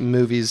lens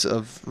movies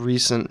of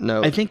recent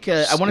note. I think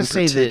I want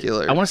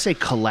to say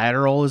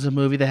Collateral is a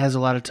movie that has a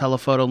lot of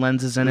telephoto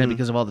lenses in it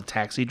because of all the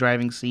taxi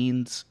driving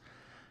scenes.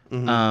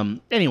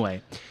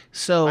 Anyway,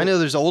 so I know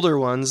there's older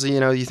ones.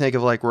 You know, you think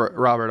of like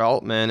Robert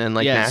Altman and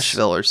like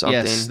Nashville or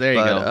something. Yes, there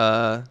you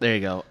go. There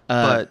you go.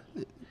 But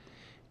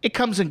it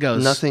comes and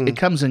goes. It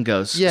comes and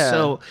goes. Yeah.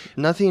 So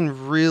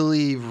nothing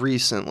really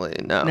recently.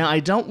 No. Now I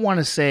don't want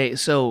to say.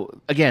 So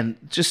again,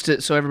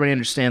 so everybody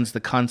understands the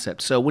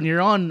concept. So when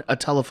you're on a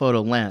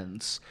telephoto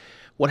lens,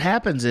 what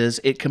happens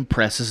is it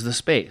compresses the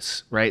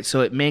space, right?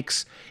 So it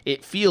makes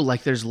it feel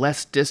like there's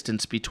less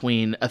distance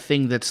between a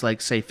thing that's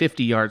like, say,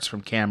 50 yards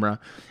from camera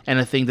and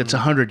a thing that's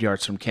 100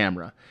 yards from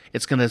camera.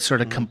 It's going to sort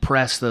of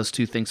compress those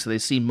two things so they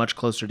seem much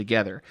closer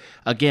together.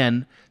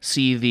 Again,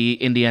 see the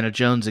Indiana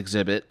Jones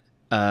exhibit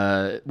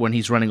when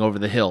he's running over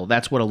the hill.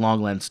 That's what a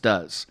long lens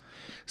does.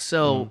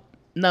 So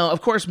now,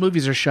 of course,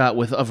 movies are shot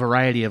with a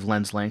variety of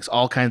lens lengths,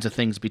 all kinds of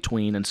things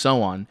between and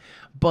so on.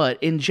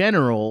 But in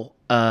general,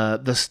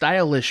 the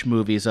stylish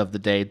movies of the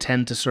day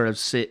tend to sort of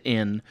sit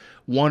in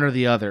one or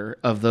the other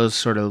of those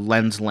sort of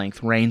lens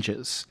length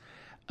ranges.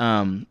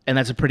 And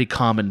that's a pretty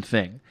common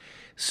thing.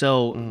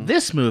 So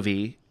this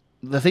movie,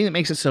 the thing that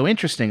makes it so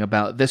interesting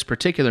about this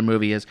particular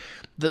movie is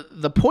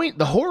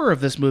the horror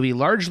of this movie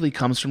largely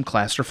comes from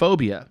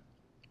claustrophobia,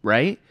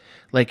 right?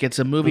 Like it's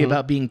a movie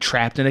about being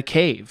trapped in a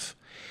cave.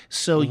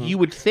 So you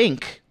would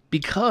think,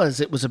 because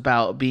it was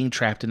about being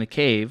trapped in a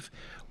cave,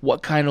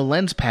 what kind of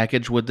lens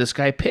package would this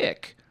guy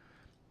pick?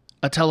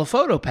 a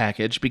telephoto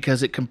package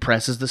because it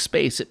compresses the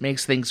space. It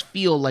makes things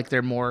feel like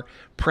they're more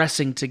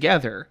pressing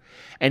together.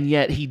 And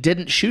yet he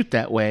didn't shoot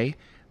that way,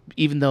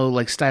 even though,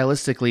 like,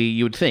 stylistically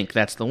you would think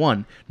that's the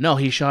one. No,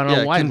 he shot on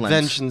a wide lens.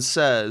 Convention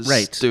says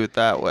Right. do it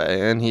that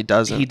way, and he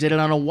doesn't. He did it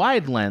on a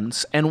wide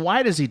lens. And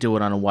why does he do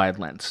it on a wide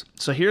lens?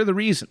 So here are the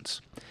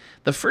reasons.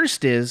 The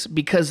first is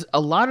because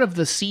a lot of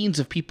the scenes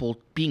of people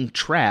being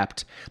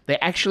trapped, they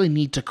actually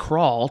need to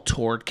crawl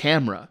toward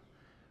camera,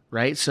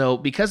 right? So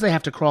because they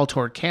have to crawl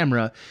toward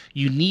camera,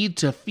 you need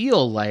to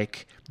feel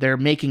like they're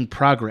making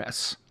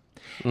progress.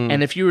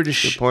 And if you were to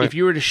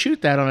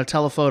shoot that on a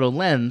telephoto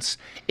lens,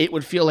 it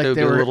would feel like it would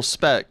they be were a little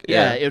speck.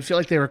 yeah, it would feel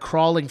like they were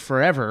crawling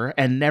forever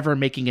and never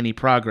making any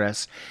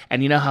progress.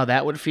 And you know how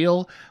that would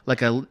feel?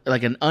 Like an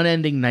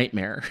unending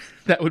nightmare.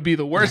 That would be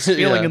the worst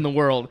feeling Yeah. in the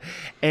world.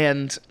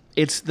 And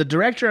it's the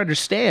director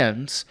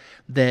understands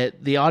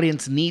that the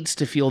audience needs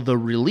to feel the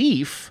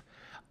relief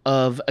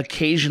of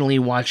occasionally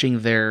watching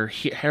their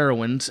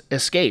heroines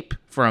escape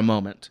for a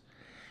moment.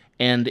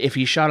 And if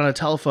he shot on a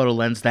telephoto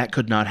lens, that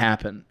could not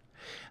happen.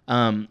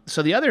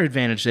 So the other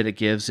advantage that it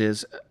gives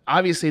is,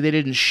 obviously they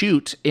didn't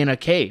shoot in a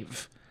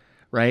cave,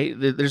 right?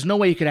 There's no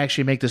way you could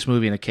actually make this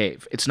movie in a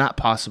cave. It's not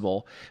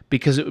possible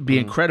because it would be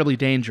incredibly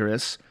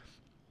dangerous,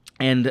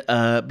 and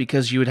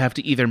because you would have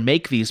to either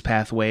make these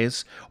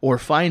pathways or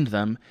find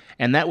them,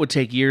 and that would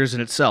take years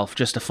in itself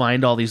just to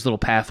find all these little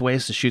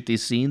pathways to shoot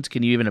these scenes.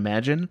 Can you even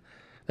imagine?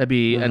 That'd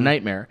be a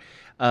nightmare.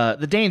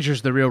 The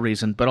danger's the real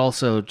reason, but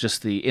also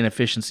just the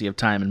inefficiency of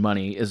time and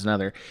money is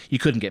another. You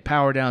couldn't get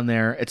power down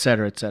there, et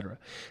cetera, et cetera.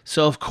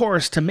 So, of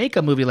course, to make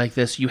a movie like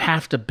this, you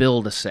have to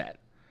build a set,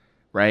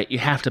 right? You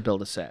have to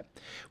build a set,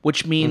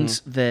 which means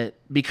that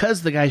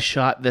because the guy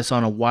shot this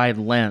on a wide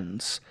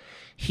lens,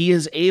 he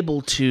is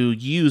able to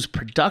use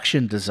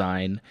production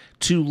design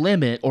to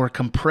limit or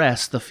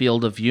compress the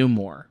field of view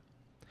more.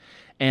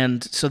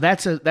 And so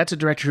that's a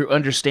director who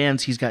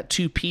understands he's got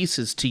two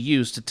pieces to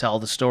use to tell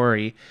the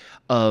story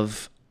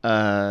of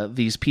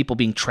these people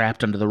being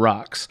trapped under the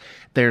rocks.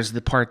 There's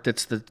the part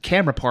that's the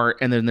camera part,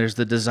 and then there's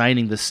the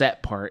designing the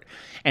set part.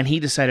 And he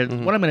decided,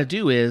 what I'm going to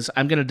do is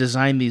I'm going to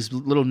design these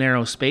little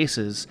narrow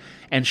spaces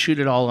and shoot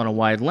it all on a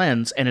wide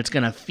lens, and it's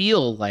going to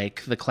feel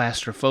like the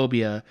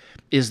claustrophobia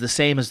is the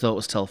same as though it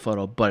was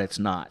telephoto, but it's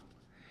not.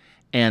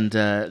 And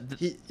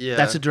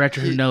that's a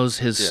director who knows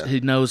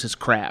his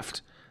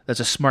craft. That's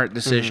a smart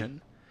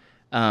decision.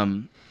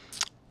 And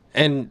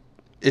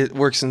it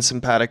works in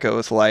simpatico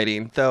with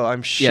lighting, though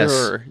I'm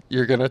sure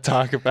you're going to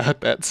talk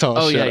about that, so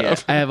I'll shut up.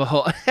 I have a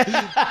whole...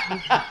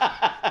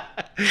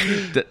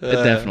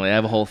 Definitely. I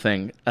have a whole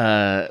thing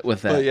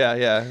with that. But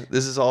yeah.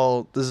 This is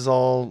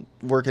all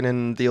working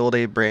in the old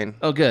Abe brain.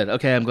 Oh, good.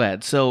 Okay, I'm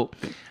glad. So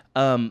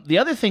the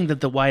other thing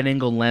that the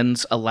wide-angle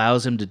lens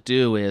allows him to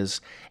do is,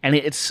 and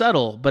it's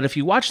subtle, but if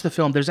you watch the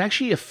film, there's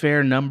actually a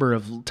fair number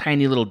of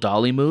tiny little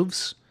dolly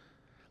moves.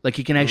 Like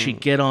you can actually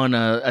get on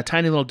a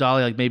tiny little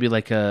dolly, like maybe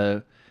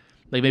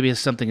it's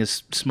something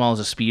as small as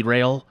a speed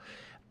rail,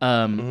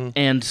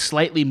 and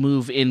slightly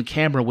move in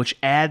camera, which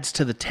adds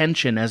to the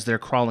tension as they're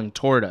crawling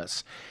toward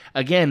us.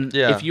 Again,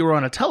 if you were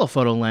on a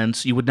telephoto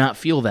lens, you would not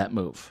feel that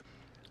move.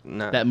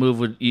 No. That move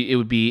would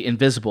be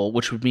invisible,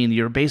 which would mean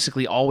you're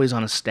basically always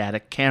on a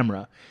static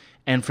camera.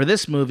 And for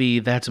this movie,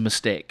 that's a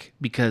mistake,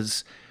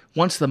 because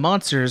once the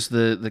monsters,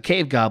 the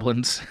cave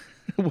goblins,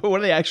 what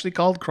are they actually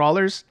called?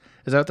 Crawlers?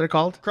 Is that what they're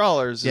called?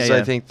 Crawlers is,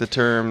 I think, the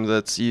term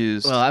that's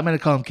used. Well, I'm going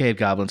to call them cave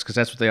goblins because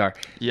that's what they are.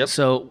 Yep.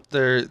 So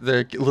they're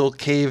little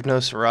cave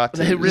Nosferatu.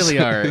 they really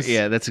are.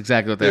 Yeah, that's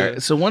exactly what they are.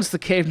 So once the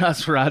cave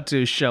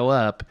Nosferatu show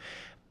up,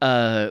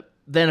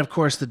 then, of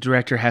course, the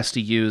director has to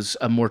use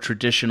a more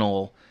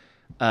traditional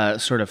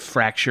sort of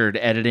fractured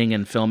editing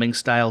and filming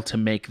style to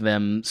make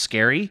them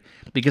scary.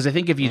 Because I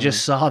think if you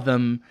just saw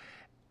them,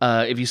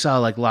 if you saw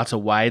like lots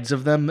of wides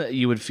of them,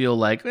 you would feel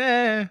like,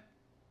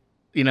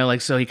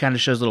 so he kind of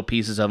shows little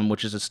pieces of them,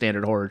 which is a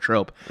standard horror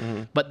trope.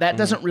 But that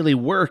doesn't really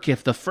work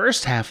if the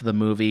first half of the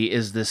movie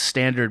is this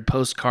standard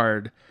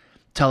postcard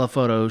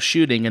telephoto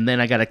shooting, and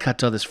then I got to cut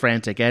to all this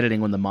frantic editing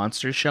when the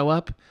monsters show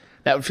up.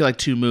 That would feel like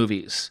two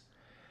movies.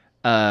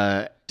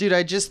 Dude,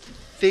 I just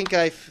think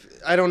I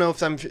don't know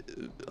if I'm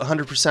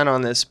 100%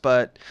 on this,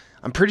 but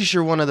I'm pretty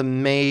sure one of the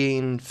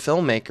main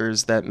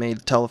filmmakers that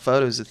made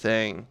telephotos a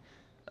thing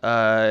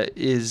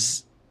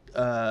is...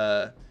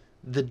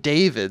 the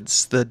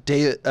Davids,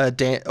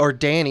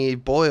 Danny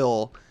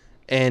Boyle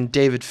and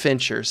David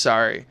Fincher.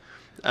 Sorry,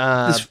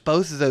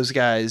 both of those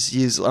guys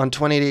use on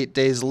 28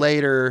 Days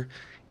Later,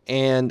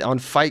 and on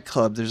Fight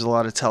Club. There's a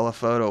lot of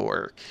telephoto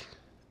work.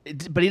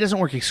 But he doesn't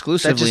work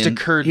exclusively. That just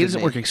occurred. He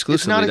doesn't work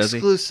exclusively. It's not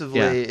exclusively.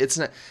 Yeah. It's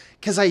not,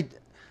 because I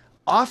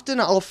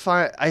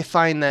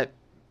find that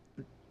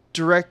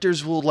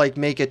directors will like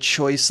make a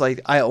choice, like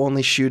I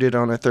only shoot it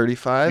on a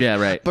 35. Yeah,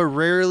 right. But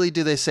rarely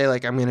do they say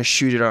like I'm going to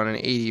shoot it on an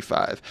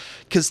 85,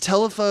 because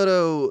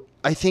telephoto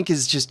I think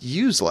is just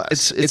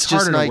useless. It's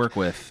just harder like, to work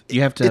with.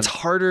 You have to. It's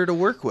harder to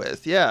work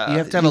with. Yeah, you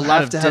have to have a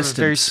lot of distance. Have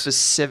a very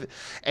specific,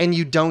 and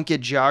you don't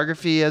get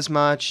geography as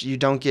much. You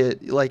don't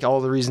get like all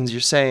the reasons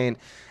you're saying.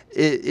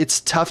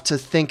 it's tough to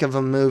think of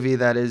a movie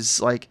that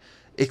is like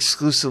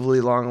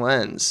exclusively long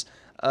lens.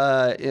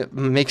 It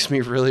makes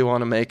me really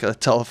want to make a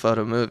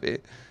telephoto movie.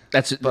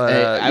 But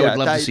I would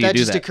love to see you do that. That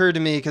just occurred to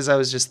me because I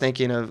was just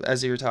thinking of,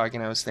 as you were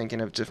talking, I was thinking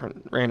of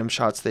different random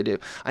shots they do.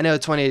 I know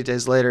 28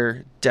 Days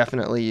Later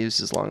definitely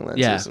uses long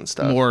lenses and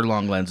stuff. More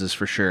long lenses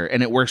for sure,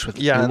 and it works with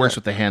with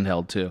the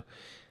handheld too.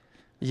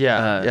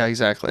 Yeah,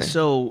 exactly.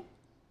 So,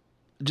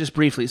 just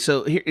briefly,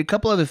 here a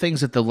couple other things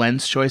that the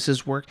lens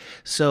choices work.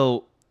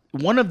 So,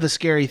 one of the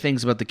scary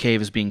things about the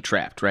cave is being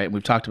trapped, right?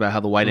 We've talked about how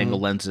the wide-angle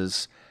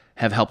lenses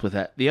have helped with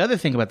that. The other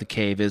thing about the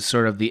cave is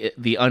sort of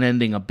the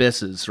unending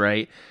abysses,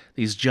 right?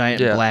 These giant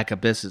black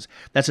abysses.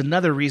 That's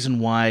another reason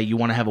why you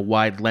want to have a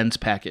wide lens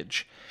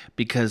package,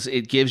 because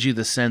it gives you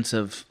the sense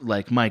of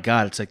like, my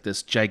God, it's like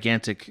this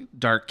gigantic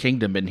dark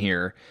kingdom in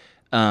here.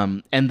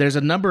 And there's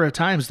a number of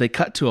times they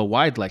cut to a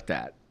wide like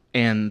that,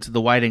 and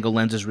the wide angle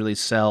lenses really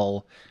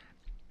sell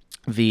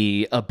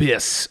the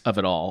abyss of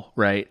it all,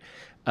 right?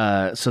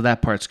 So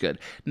that part's good.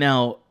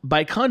 Now,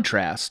 by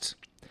contrast,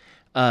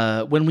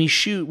 when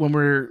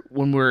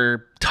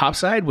we're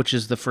topside, which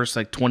is the first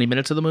like 20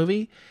 minutes of the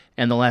movie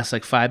and the last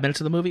like 5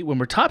 minutes of the movie, when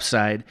we're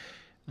topside,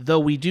 though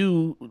we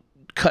do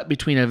cut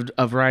between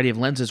a variety of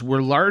lenses,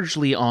 we're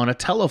largely on a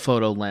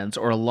telephoto lens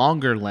or a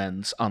longer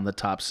lens on the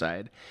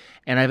topside.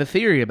 And I have a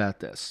theory about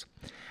this.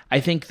 I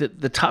think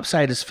that the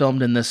topside is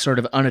filmed in this sort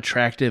of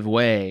unattractive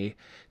way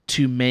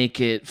to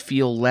make it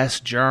feel less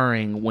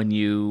jarring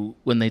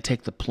when they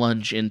take the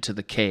plunge into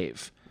the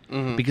cave.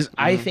 Because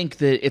I think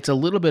that it's a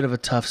little bit of a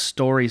tough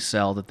story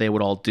sell that they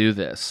would all do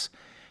this.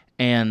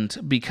 And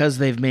because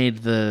they've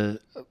made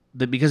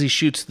because he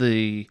shoots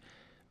the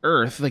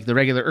Earth, like the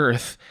regular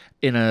Earth,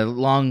 in a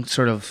long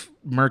sort of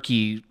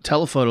murky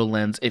telephoto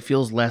lens, it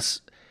feels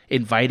less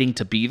inviting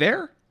to be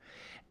there.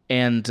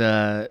 And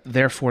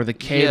therefore the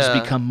caves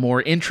become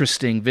more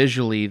interesting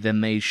visually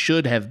than they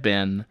should have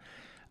been,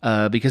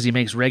 because he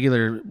makes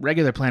regular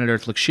planet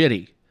Earth look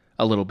shitty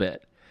a little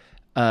bit.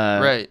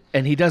 Right.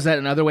 And he does that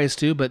in other ways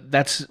too, but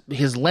that's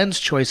his lens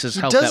choices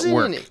help that work. He does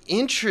it in an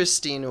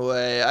interesting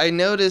way. I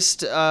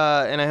noticed,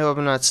 and I hope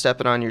I'm not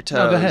stepping on your toes.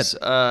 No, go ahead.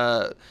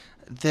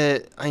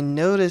 That I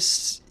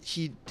noticed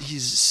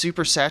he's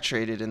super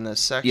saturated in those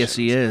sections. Yes,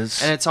 he is.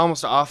 And it's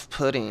almost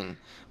off-putting,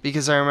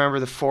 because I remember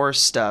the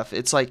forest stuff.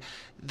 It's like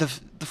the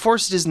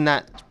forest isn't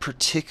that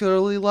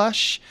particularly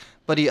lush,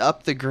 but he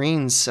upped the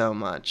greens so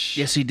much.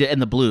 Yes, he did,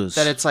 and the blues.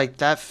 That it's like,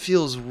 that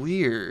feels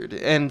weird.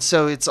 And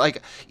so it's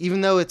like,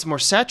 even though it's more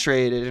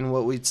saturated in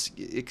what we'd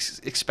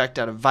expect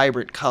out of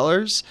vibrant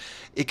colors,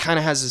 it kind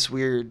of has this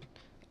weird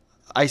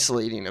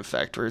isolating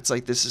effect where it's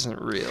like, this isn't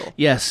real.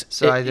 Yes.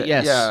 So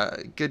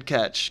yes. Good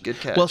catch.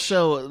 Well,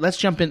 so let's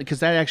jump in,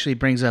 because that actually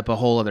brings up a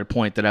whole other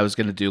point that I was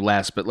going to do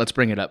last, but let's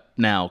bring it up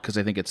now, because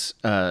I think it's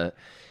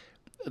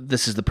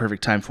this is the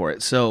perfect time for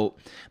it. So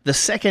the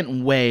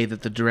second way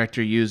that the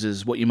director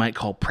uses what you might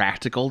call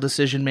practical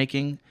decision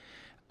making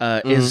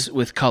is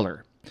with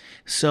color.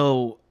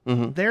 So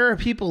there are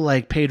people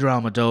like Pedro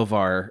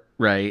Almodovar,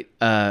 right,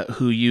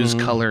 who use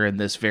color in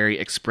this very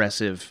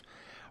expressive,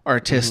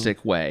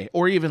 artistic way,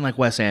 or even like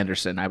Wes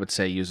Anderson, I would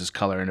say, uses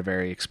color in a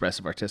very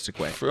expressive, artistic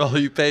way. For all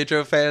you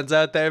Pedro fans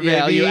out there,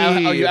 baby.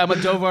 Yeah, all you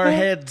Almodovar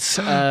heads.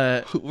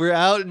 We're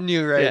outing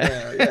you right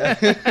now.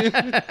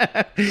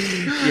 Yeah.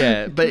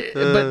 Yeah, but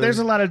there's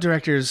a lot of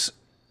directors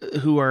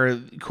who are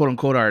quote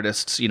unquote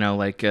artists,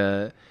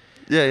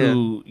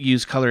 who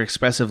use color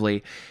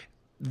expressively.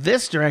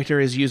 This director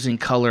is using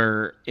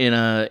color in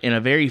a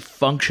very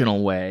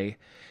functional way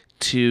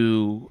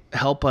to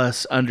help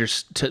us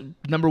to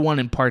number one,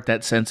 impart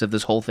that sense of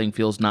this whole thing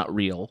feels not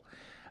real,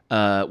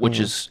 which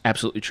is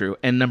absolutely true,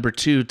 and number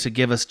two, to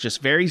give us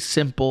just very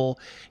simple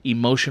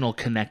emotional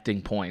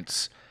connecting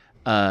points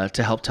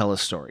to help tell a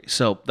story.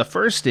 So the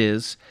first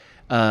is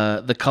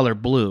the color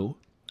blue,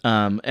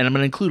 and I'm going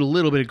to include a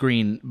little bit of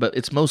green, but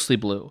it's mostly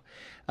blue.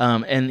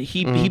 And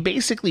he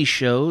basically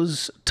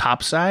shows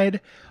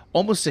topside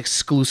almost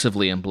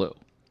exclusively in blue.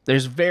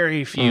 There's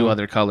very few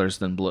other colors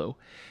than blue.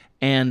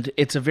 And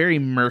it's a very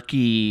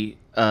murky,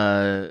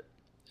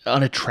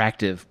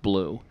 unattractive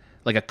blue,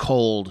 like a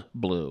cold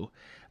blue.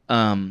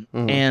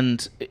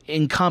 And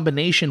in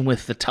combination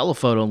with the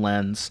telephoto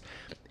lens,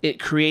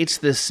 it creates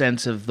this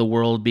sense of the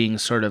world being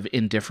sort of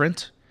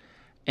indifferent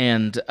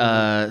and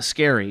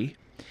scary.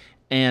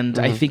 And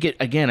I think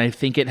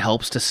it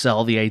helps to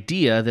sell the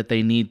idea that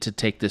they need to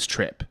take this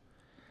trip.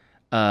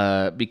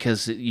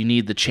 Because you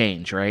need the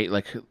change, right?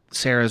 Like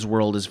Sarah's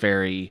world is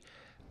very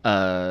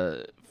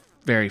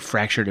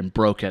fractured and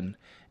broken,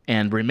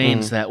 and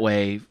remains that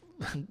way.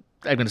 I'm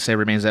going to say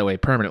remains that way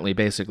permanently,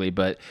 basically,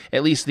 but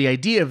at least the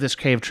idea of this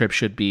cave trip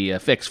should be a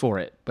fix for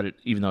it, but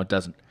even though it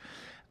doesn't.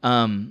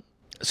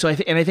 So I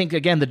think,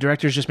 again, the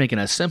director's just making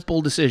a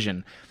simple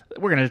decision.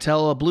 We're going to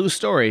tell a blue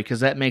story because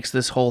that makes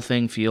this whole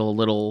thing feel a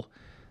little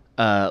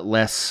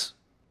less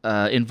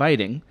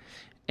inviting,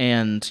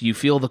 and you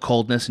feel the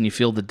coldness and you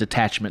feel the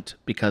detachment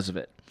because of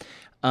it.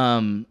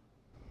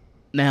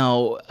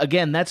 Now,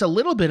 again, that's a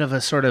little bit of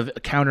a sort of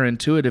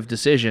counterintuitive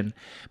decision,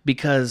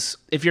 because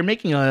if you're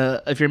making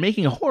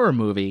a horror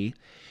movie,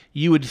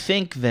 you would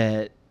think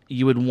that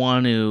you would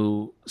want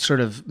to sort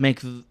of make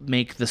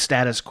the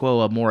status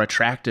quo a more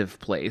attractive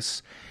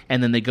place,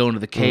 and then they go into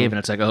the cave and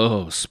it's like,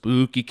 oh,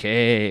 spooky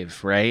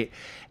cave, right?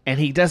 And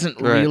he doesn't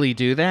really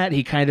do that.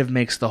 He kind of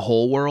makes the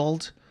whole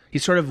world. He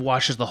sort of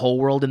washes the whole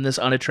world in this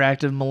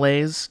unattractive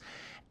malaise,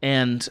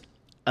 and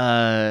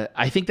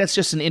I think that's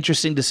just an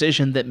interesting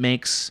decision that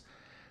makes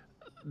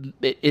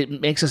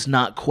us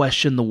not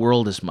question the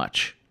world as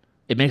much.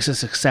 It makes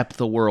us accept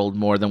the world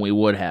more than we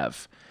would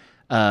have.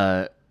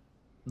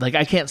 Like,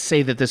 I can't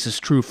say that this is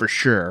true for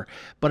sure,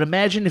 but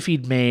imagine if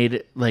he'd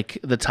made like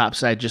the top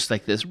side just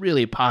like this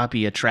really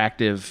poppy,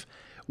 attractive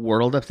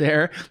world up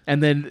there,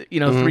 and then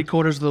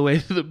 3/4 of the way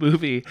through the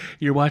movie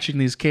you're watching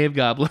these cave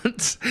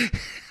goblins.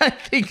 I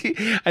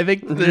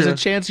think there's a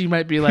chance you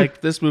might be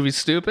like, this movie's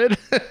stupid.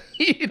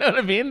 You know what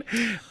I mean?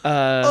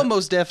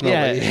 Most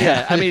definitely.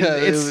 Yeah. I mean,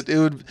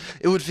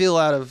 it would feel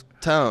out of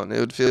tone. It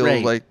would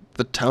feel like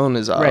the tone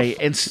is off. Right.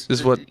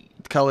 Is what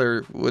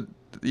color would.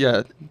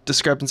 Yeah,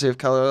 discrepancy of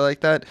color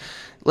like that.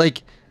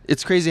 Like,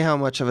 it's crazy how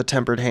much of a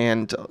tempered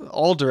hand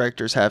all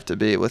directors have to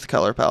be with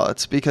color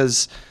palettes,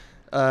 because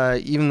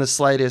even the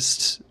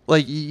slightest,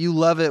 like, you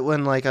love it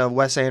when like a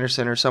Wes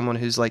Anderson or someone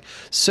who's like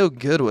so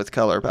good with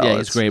color palettes. Yeah,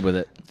 he's great with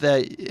it.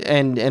 That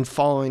and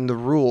following the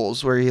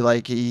rules, where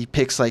he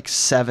picks like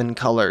 7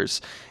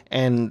 colors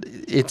and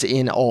it's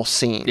in all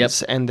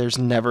scenes, and there's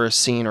never a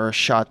scene or a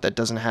shot that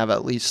doesn't have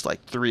at least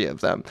like 3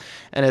 of them.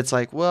 And it's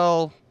like,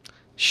 well,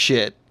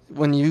 shit.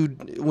 When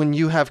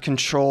you have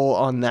control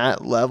on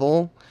that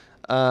level,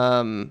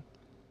 that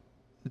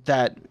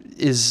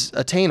is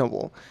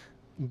attainable.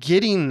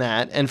 Getting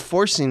that and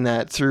forcing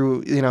that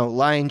through,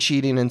 lying,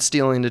 cheating, and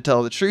stealing to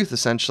tell the truth,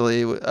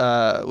 essentially,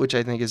 which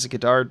I think is a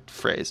Godard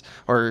phrase,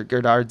 or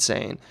Godard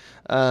saying.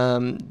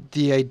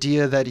 The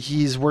idea that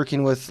he's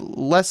working with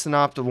less than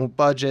optimal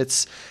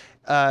budgets.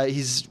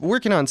 He's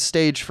working on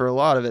stage for a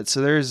lot of it,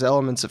 so there's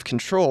elements of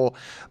control.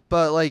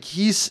 But like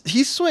he's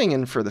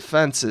swinging for the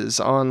fences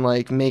on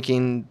like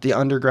making the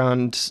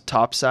underground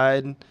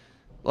topside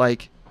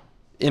like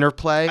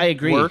interplay. I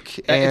agree. Work.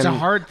 It's a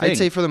hard thing. I'd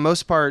say for the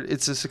most part,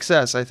 it's a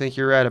success. I think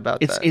you're right about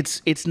that.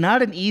 It's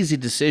not an easy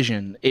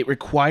decision. It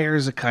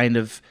requires a kind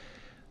of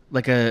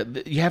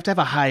you have to have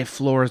a high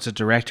floor as a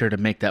director to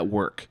make that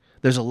work.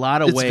 There's a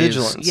lot of ways.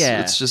 Vigilance.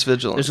 Yeah, it's just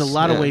vigilance. There's a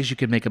lot of ways you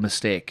can make a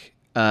mistake,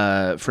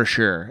 for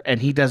sure.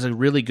 And he does a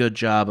really good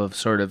job of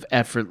sort of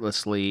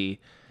effortlessly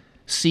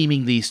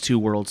seaming these two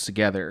worlds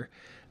together,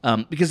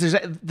 because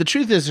the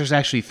truth is there's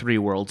actually 3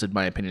 worlds in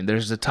my opinion.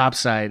 There's the top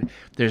side,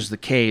 there's the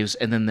caves,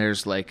 and then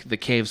there's like the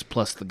caves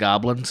plus the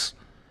goblins.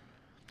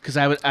 Because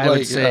I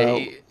would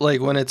say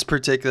like when it's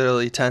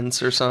particularly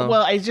tense or something.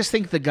 Well, I just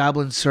think the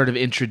goblins sort of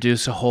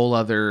introduce a whole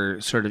other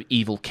sort of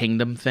evil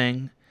kingdom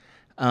thing,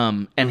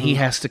 and he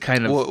has to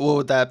kind of. What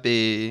would that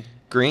be?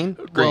 Green?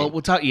 Well,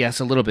 we'll talk. Yes,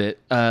 a little bit.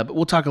 But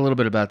we'll talk a little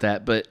bit about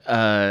that. But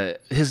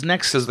his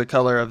next, because the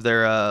color of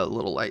their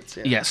little lights.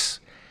 Yeah. Yes.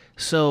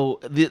 So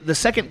the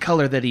second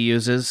color that he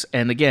uses,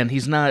 and again,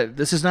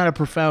 this is not a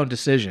profound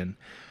decision.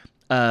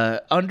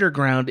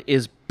 Underground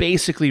is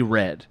basically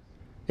red.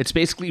 It's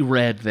basically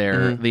red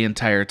there the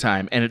entire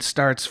time, and it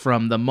starts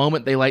from the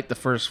moment they light the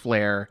first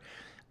flare,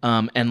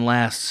 and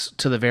lasts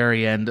to the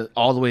very end,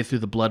 all the way through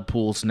the blood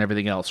pools and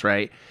everything else.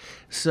 Right.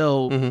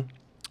 So.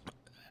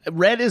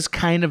 Red is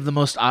kind of the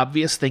most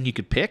obvious thing you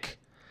could pick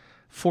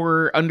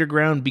for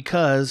underground,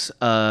 because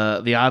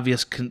the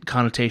obvious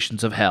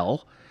connotations of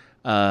hell,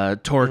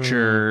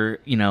 torture,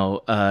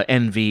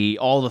 envy,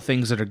 all the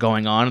things that are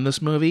going on in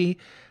this movie.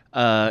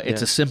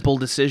 It's a simple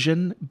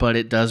decision, but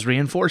it does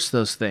reinforce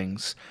those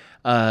things.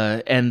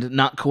 And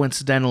not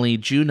coincidentally,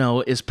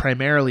 Juno is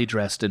primarily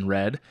dressed in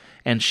red,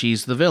 and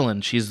she's the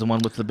villain. She's the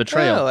one with the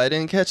betrayal. Oh, I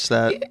didn't catch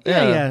that.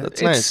 Yeah.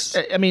 That's nice.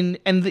 I mean,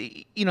 and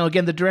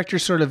again, the director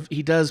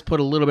he does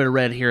put a little bit of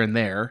red here and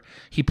there.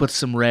 He puts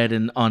some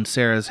red on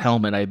Sarah's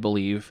helmet, I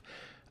believe,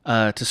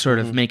 to sort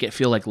of make it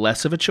feel like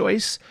less of a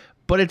choice.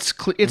 But it's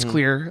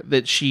clear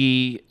that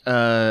she's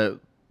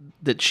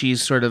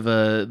sort of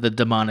the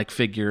demonic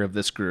figure of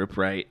this group,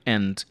 right?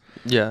 And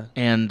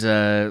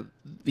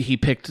he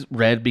picked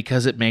red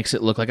because it makes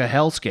it look like a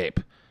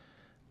hellscape.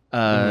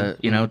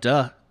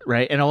 Duh,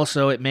 right? And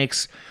also it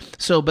makes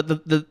but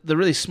the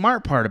really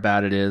smart part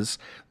about it is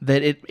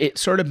that it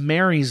sort of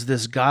marries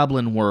this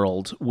goblin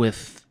world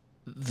with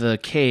the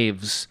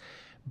caves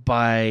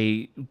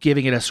by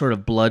giving it a sort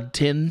of blood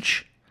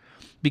tinge.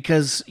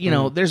 Because,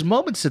 there's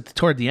moments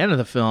toward the end of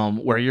the film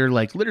where you're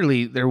like,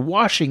 literally, they're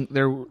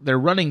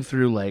running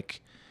through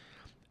like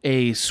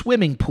a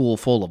swimming pool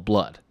full of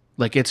blood.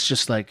 Like, it's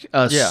just like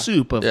a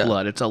soup of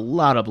blood. It's a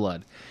lot of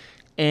blood.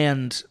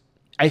 And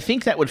I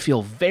think that would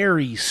feel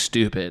very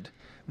stupid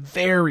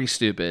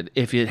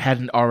if it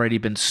hadn't already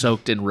been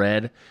soaked in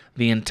red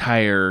the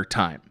entire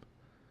time.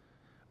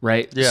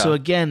 Right? Yeah. So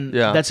again,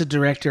 that's a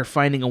director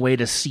finding a way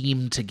to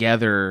seam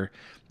together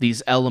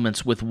these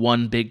elements with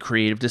one big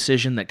creative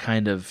decision that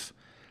kind of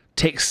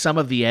takes some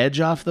of the edge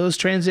off those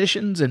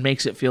transitions and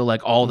makes it feel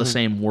like all the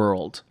same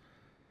world.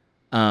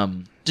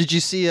 Did you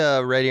see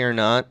Ready or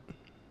Not?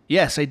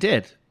 Yes, I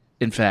did.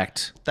 In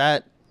fact,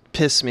 That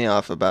pissed me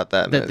off about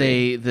that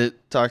movie.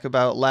 that Talk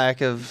about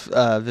lack of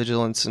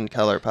vigilance and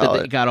color they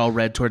palette. got all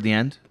red toward the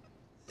end.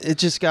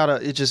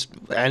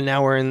 And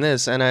now we're in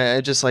this, and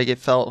I just like it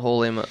felt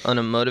wholly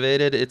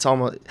unmotivated. It's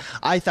almost,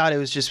 I thought it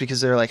was just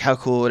because they're like, how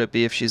cool would it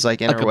be if she's like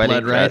in Like her a wedding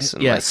blood red? dress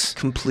and Yes. like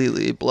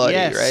completely bloody,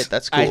 Yes. right?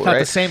 That's cool, I thought the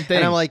right? same thing.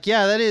 And I'm like,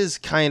 yeah, that is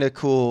kind of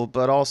cool,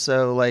 but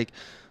also like,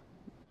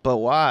 but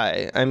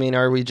why? I mean,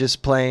 are we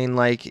just playing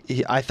like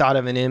I thought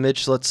of an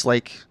image? Let's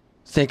like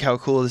think how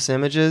cool this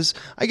image is.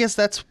 I guess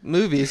that's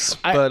movies,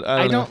 but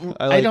I don't know.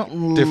 I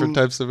like different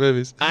types of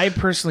movies. I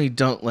personally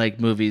don't like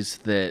movies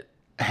that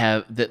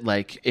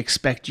like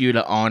expect you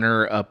to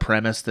honor a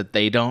premise that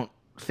they don't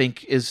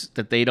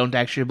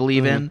actually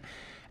believe in.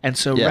 And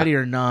so Yeah. Ready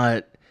or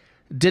Not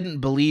didn't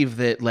believe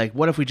that, like,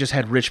 what if we just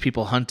had rich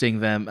people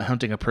hunting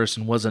a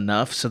person was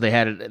enough. So they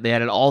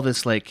added all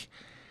this like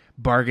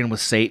bargain with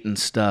Satan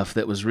stuff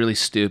that was really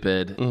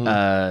stupid.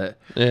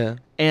 Yeah.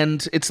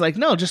 And it's like,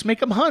 no, just make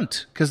them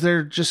hunt because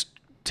they're just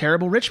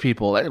terrible rich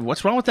people.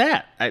 What's wrong with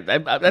that?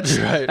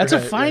 That's a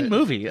fine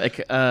movie.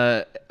 Like,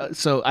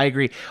 so I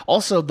agree.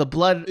 Also, the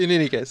blood. In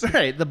any case.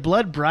 Right, the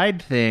blood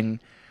bride thing.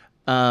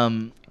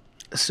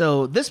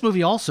 So this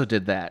movie also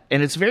did that,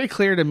 and it's very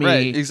clear to me.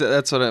 Right,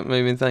 that's what it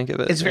made me think of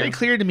it. It's very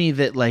clear to me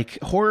that like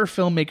horror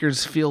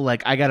filmmakers feel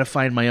like I got to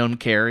find my own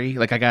Carrie.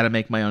 Like I got to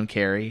make my own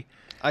Carrie.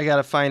 I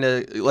gotta find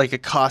a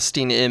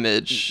costing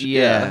image.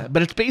 Yeah,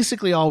 but it's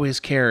basically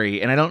always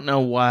Carrie, and I don't know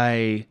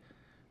why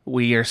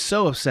we are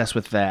so obsessed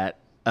with that.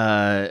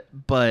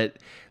 But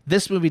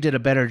this movie did a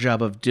better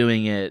job of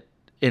doing it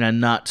in a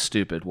not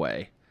stupid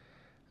way.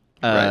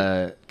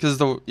 Right. Because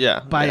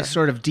by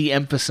sort of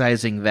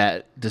de-emphasizing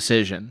that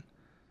decision.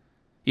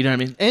 You know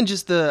what I mean? And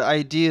just the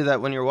idea that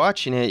when you're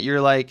watching it,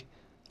 you're like,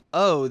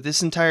 oh,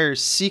 this entire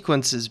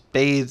sequence is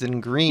bathed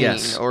in green.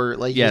 Yes. Or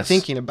like Yes. you're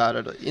thinking about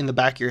it in the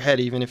back of your head,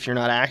 even if you're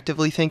not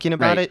actively thinking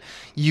about Right. it.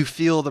 You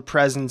feel the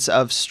presence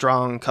of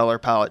strong color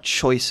palette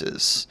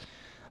choices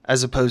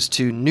as opposed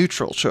to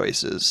neutral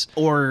choices.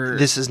 Or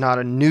This is not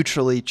a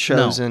neutrally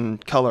chosen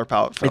color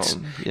palette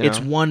film. it's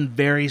one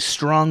very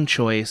strong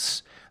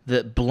choice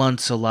that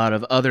blunts a lot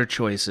of other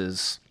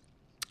choices.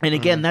 And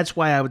again, that's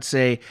why I would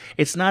say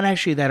it's not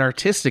actually that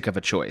artistic of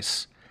a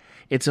choice.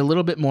 It's a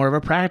little bit more of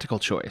a practical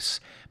choice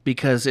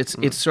because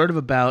it's sort of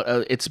about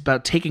it's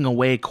about taking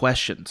away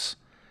questions,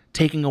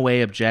 taking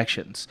away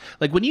objections.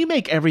 Like when you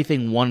make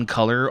everything one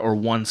color or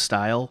one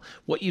style,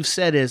 what you've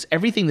said is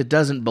everything that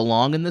doesn't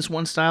belong in this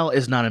one style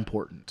is not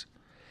important.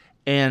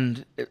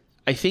 And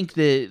I think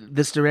that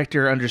this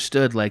director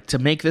understood, like, to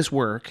make this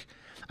work,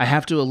 I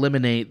have to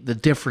eliminate the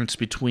difference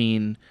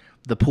between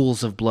the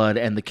pools of blood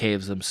and the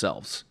caves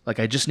themselves. Like,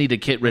 I just need to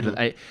get rid of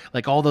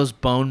like all those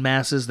bone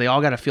masses. They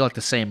all got to feel like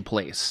the same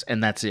place,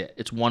 and that's it.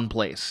 It's one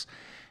place.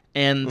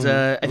 And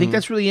I think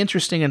that's really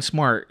interesting and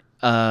smart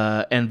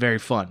and very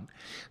fun.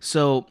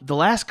 So the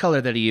last color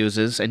that he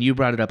uses, and you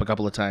brought it up a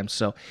couple of times,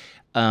 so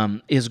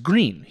is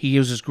green. He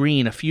uses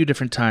green a few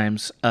different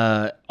times,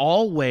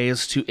 all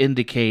ways to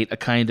indicate a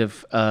kind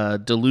of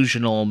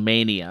delusional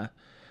mania,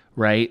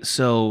 right?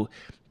 So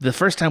the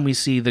first time we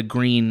see the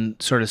green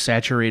sort of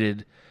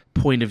saturated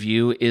point of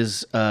view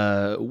is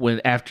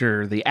when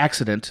after the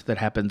accident that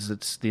happens,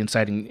 it's the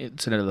inciting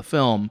incident of the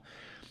film.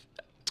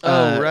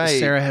 right.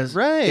 Sarah has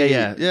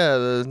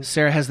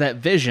Sarah has that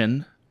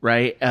vision,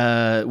 right,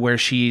 where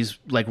she's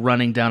like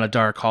running down a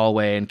dark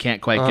hallway and can't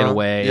quite get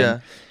away.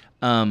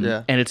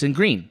 And it's in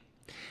green.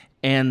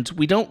 And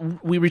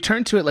we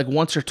return to it like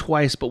once or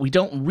twice, but we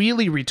don't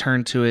really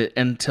return to it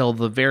until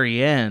the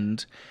very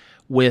end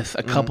with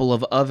a couple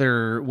of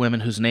other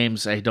women whose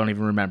names I don't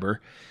even remember.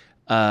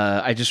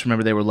 I just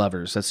remember they were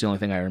lovers. That's the only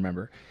thing I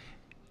remember.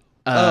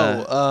 It's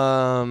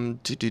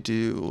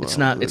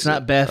not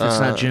Beth. It's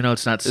not Juno.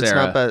 It's not Sarah. It's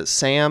not Beth.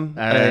 Sam.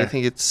 I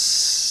think it's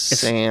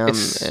Sam.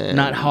 It's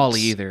not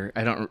Holly either.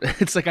 I don't.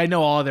 It's like I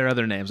know all their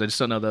other names. I just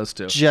don't know those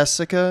two.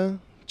 Jessica.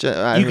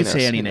 You could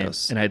say any name,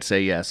 and I'd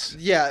say yes.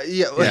 Yeah.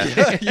 You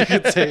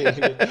could say any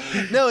name.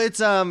 No,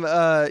 it's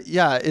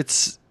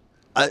it's.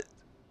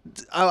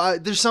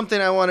 There's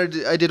something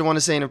I did want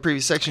to say in a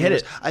previous section. Hit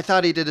it. I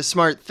thought he did a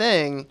smart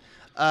thing.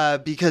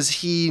 Because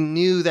he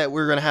knew that we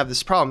were going to have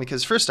this problem.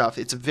 Because first off,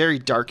 it's a very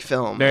dark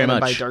film. Very and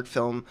much. By dark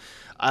film,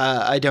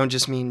 I don't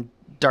just mean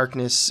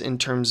darkness in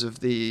terms of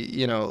the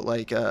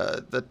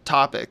the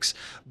topics,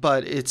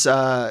 but it's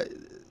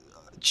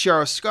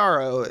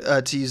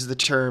chiaroscuro, to use the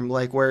term,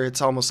 like where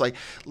it's almost like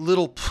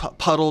little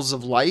puddles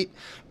of light,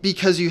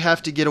 because you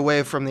have to get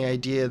away from the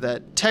idea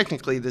that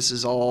technically this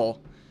is all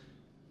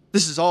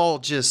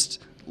just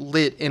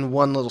lit in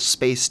one little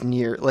space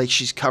near, like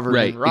she's covered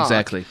in rock.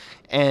 Exactly.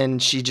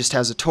 And she just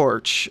has a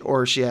torch,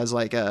 or she has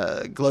like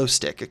a glow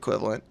stick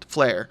equivalent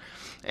flare,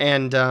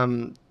 and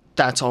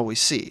that's all we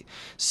see.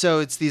 So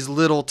it's these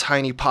little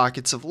tiny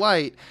pockets of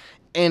light,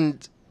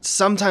 and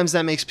sometimes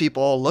that makes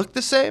people all look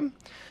the same.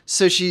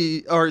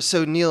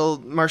 So Neil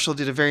Marshall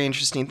did a very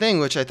interesting thing,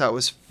 which I thought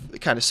was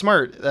kind of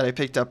smart that I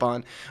picked up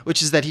on,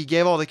 which is that he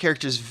gave all the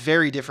characters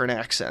very different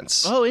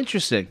accents. Oh,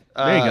 interesting.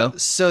 There you go.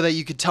 So that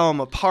you could tell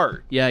them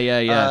apart.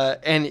 Yeah.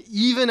 And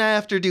even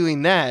after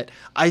doing that,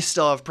 I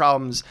still have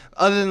problems.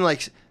 Other than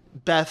like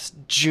Beth,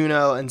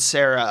 Juno, and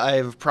Sarah, I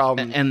have a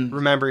problem And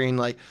remembering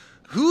like,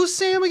 who's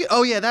Sam again?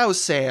 Oh yeah, that was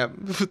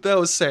Sam. That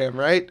was Sam,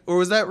 right? Or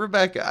was that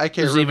Rebecca? I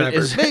can't remember.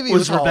 Maybe it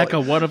was was Rebecca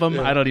Holly. one of them?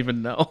 Yeah. I don't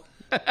even know.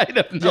 I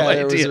have no Yeah,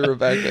 idea. it was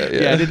Rebecca.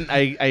 Yeah, I didn't.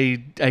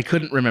 I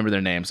couldn't remember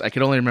their names. I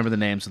could only remember the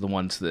names of the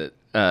ones that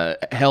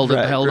held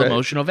Right.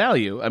 emotional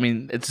value. I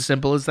mean, it's as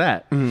simple as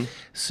that. Mm-hmm.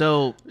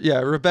 So Yeah,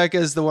 Rebecca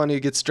is the one who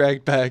gets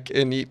dragged back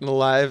and eaten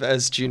alive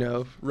as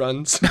Juno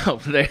runs. no,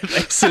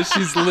 So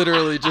she's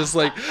literally just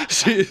like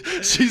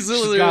she's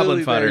literally goblin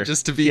there fodder.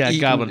 just to be Yeah,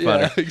 eaten. goblin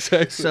fodder. Yeah,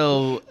 exactly.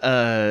 So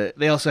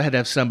they also had to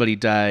have somebody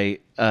die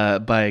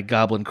by a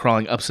goblin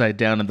crawling upside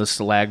down in the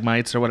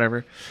stalagmites or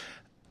whatever.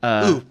 Ooh, Yeah,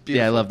 I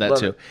beautiful. love that Love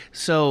too. it.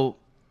 So,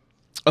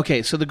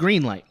 okay, so the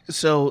green light.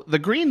 So the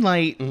green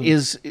light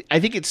is, I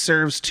think it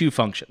serves two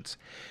functions.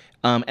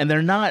 And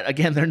they're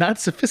not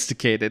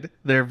sophisticated.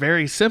 They're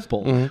very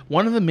simple.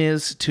 One of them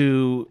is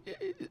to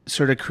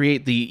sort of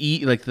create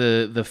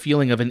the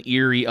feeling of an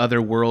eerie,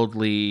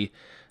 otherworldly,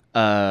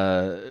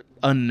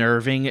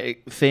 unnerving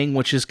thing,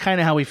 which is kind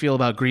of how we feel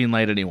about green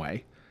light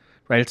anyway.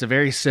 Right? It's a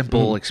very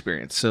simple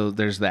experience. So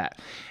there's that.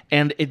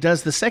 And it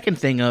does the second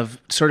thing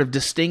of sort of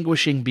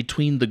distinguishing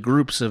between the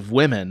groups of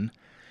women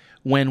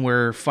when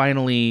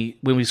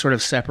we sort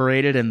of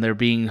separated and they're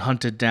being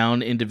hunted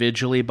down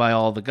individually by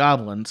all the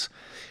goblins.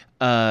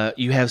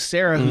 You have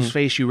Sarah, whose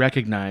face you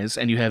recognize,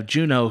 and you have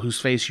Juno,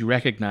 whose face you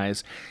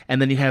recognize, and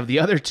then you have the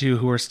other two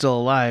who are still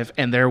alive,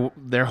 and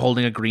they're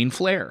holding a green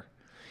flare.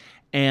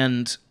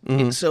 And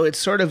so it's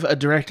sort of a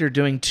director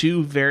doing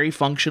two very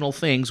functional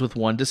things with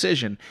one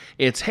decision.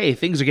 It's, hey,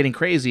 things are getting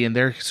crazy, and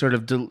they're sort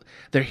of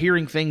they're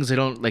hearing things they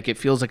don't like. It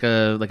feels like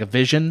a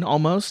vision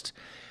almost.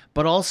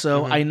 But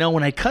also, I know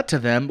when I cut to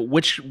them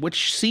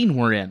which scene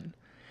we're in,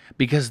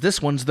 because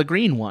this one's the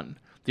green one,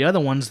 the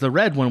other one's the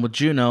red one with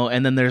Juno,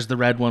 and then there's the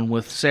red one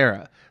with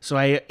Sarah. So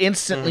I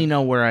instantly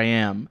know where I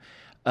am.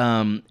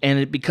 And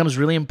it becomes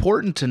really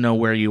important to know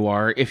where you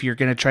are if you're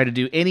going to try to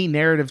do any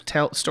narrative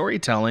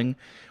storytelling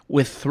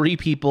with three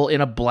people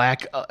in a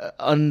black,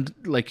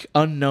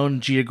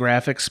 unknown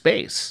geographic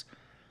space.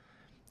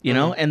 You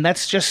know, and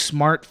that's just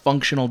smart,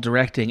 functional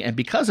directing. And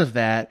because of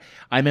that,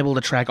 I'm able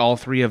to track all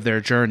three of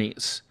their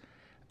journeys.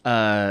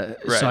 So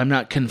I'm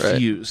not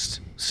confused.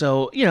 Right.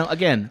 So, you know,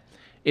 again,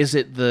 is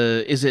it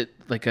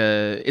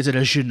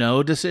a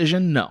Junot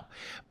decision? No,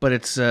 but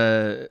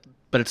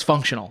it's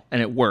functional and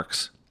it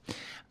works.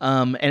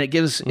 And it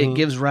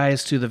gives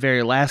rise to the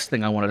very last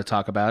thing I wanted to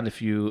talk about.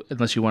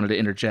 Unless you wanted to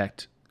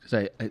interject.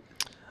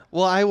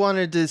 Well, I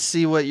wanted to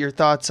see what your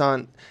thoughts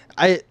on.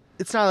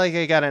 It's not like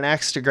I got an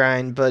axe to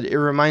grind, but it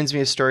reminds me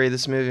of a story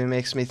this movie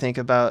makes me think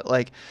about.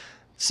 Like,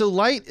 so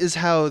light is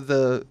how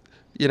the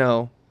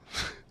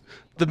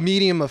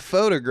medium of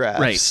photographs,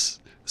 right,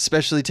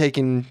 especially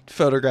taking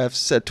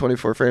photographs at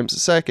 24 frames a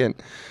second.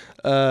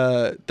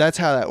 That's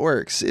how that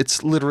works.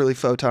 It's literally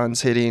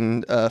photons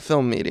hitting a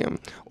film medium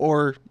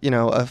or,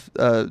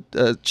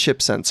 a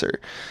chip sensor.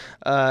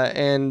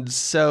 And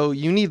so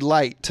you need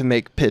light to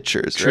make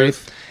pictures,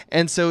 Truth. right?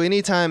 And so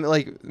anytime,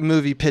 like,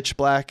 movie Pitch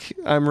Black,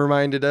 I'm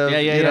reminded of,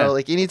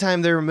 like,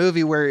 anytime there's a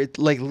movie where it,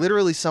 like,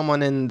 literally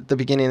someone in the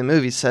beginning of the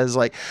movie says,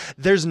 like,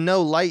 there's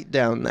no light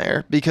down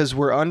there because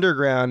we're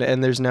underground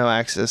and there's no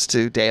access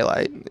to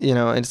daylight,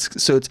 and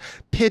so it's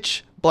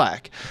pitch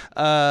black.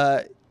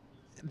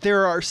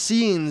 There are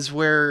scenes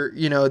where,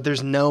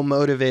 there's no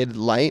motivated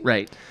light.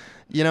 Right.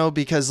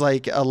 Because,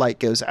 like, a light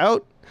goes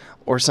out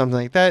or something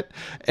like that.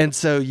 And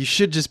so you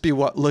should just be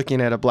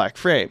looking at a black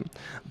frame.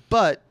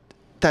 But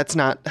that's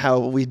not how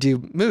we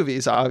do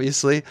movies,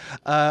 obviously.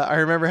 I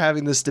remember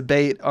having this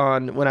debate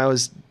when I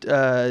was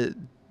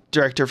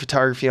director of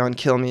photography on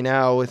Kill Me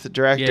Now with the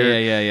director.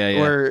 Yeah.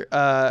 Where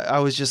I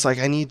was just like,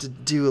 I need to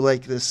do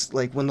like this,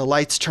 like when the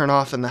lights turn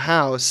off in the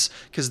house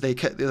because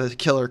the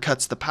killer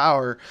cuts the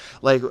power.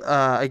 Like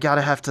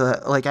I have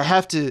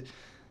to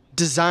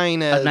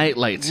design a night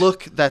light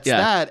look that's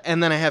that,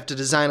 and then I have to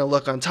design a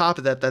look on top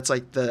of that that's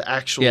like the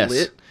actual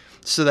lit,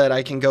 so that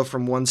I can go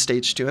from one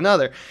stage to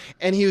another.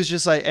 And he was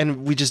just like,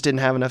 and we just didn't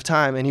have enough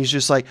time, and he was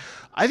just like,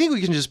 I think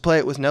we can just play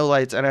it with no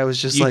lights. And I was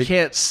just mad.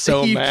 Can't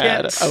see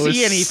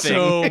anything.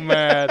 So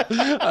mad.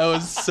 I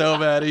was so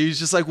mad. He was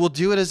just like, we'll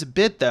do it as a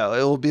bit though.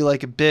 It will be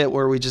like a bit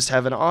where we just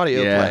have an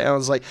audio play. I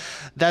was like,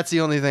 that's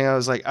the only thing. I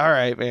was like, all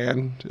right,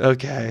 man,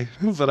 okay.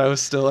 But I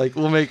was still like,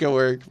 we'll make it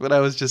work. But I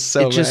was just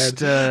so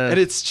mad. And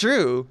it's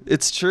true.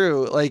 It's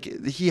true. Like,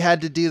 he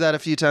had to do that a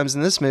few times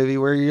in this movie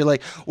where you're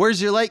like,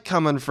 where's your light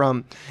coming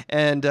from?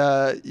 And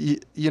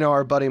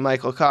our buddy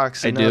Michael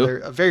Cox,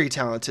 a very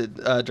talented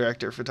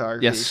director of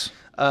photography. Yes.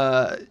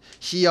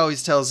 He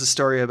always tells a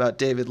story about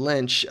David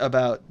Lynch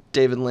talking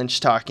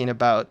to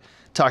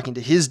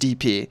his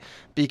DP,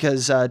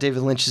 because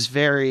David Lynch is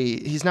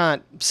he's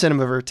not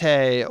Cinema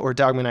Verite or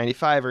Dogma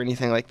 95 or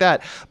anything like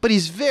that, but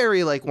he's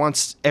very like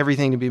wants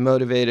everything to be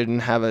motivated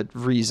and have a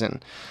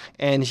reason.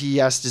 And he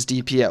asked his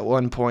DP at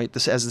one point,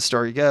 as the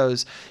story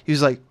goes, he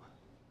was like,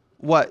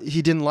 what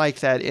he didn't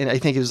like that, and I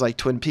think it was like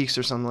Twin Peaks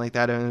or something like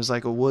that, and it was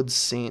like a woods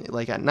scene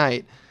like at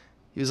night.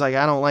 He was like,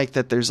 I don't like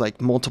that there's like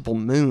multiple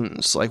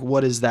moons. Like,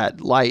 what is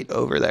that light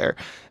over there?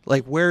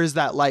 Like, where is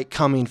that light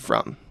coming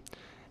from?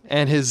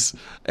 And his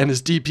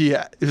DP,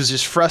 it was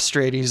just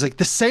frustrating. He's like,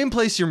 the same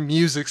place your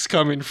music's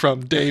coming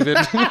from, David.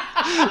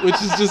 Which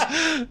is just,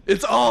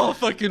 it's all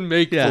fucking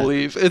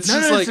make-believe. It's None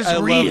just of like, this is I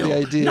real. love the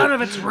idea. None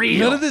of it's real.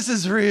 None of this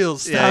is real.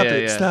 Stop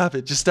it. Yeah. Stop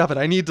it. Just stop it.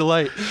 I need the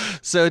light.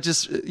 So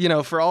just,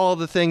 for all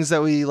the things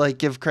that we like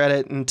give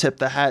credit and tip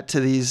the hat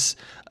to these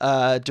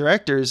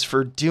directors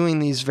for doing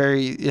these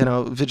very,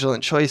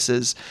 vigilant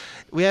choices,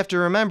 we have to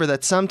remember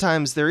that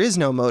sometimes there is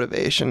no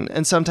motivation,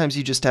 and sometimes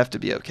you just have to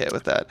be okay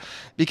with that,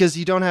 because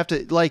you don't have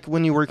to, like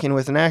when you're working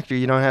with an actor,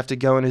 you don't have to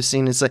go in a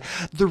scene and say,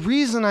 the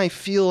reason I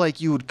feel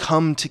like you would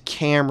come to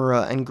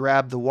camera and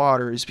grab the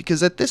water is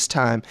because at this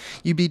time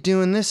you'd be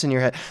doing this in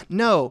your head.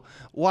 No,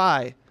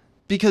 why?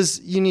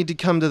 Because you need to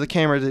come to the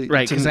camera to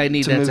Right, because I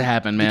need that move, to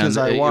happen, man. Because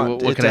I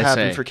want what it can to I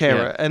happen say? for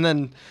camera. Yeah. And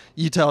then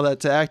you tell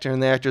that to actor,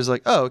 and the actor's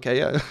like, oh, okay,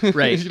 yeah.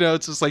 Right.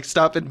 It's just like,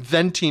 stop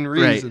inventing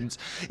reasons.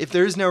 If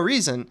there is no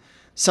reason,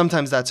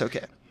 sometimes that's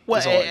okay. Well,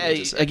 is all I need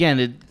to say.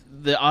 again,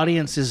 the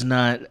audience is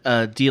not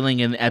dealing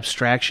in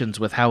abstractions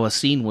with how a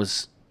scene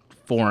was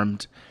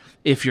formed.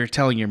 If you're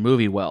telling your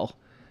movie well,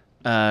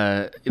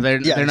 they're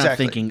not exactly.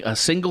 thinking a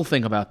single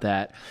thing about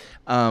that.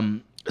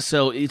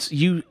 So it's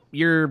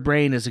your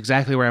brain is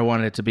exactly where I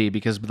wanted it to be,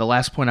 because the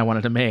last point I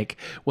wanted to make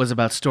was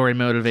about story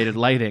motivated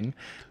lighting.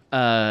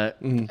 I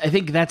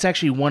think that's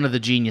actually one of the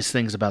genius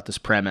things about this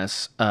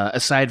premise,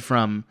 aside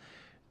from,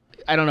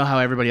 I don't know how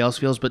everybody else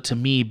feels, but to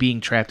me,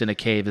 being trapped in a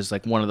cave is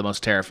like one of the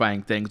most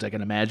terrifying things I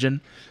can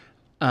imagine.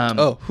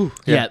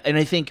 Yeah, and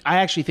I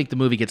actually think the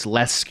movie gets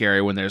less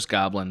scary when there's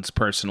goblins,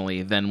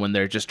 personally, than when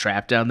they're just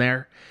trapped down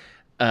there.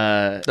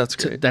 That's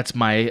great. That's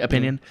my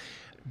opinion,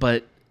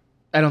 but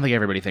I don't think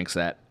everybody thinks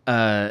that.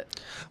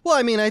 Well,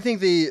 I mean, I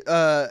think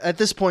at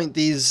this point,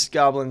 these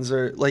goblins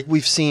are, like,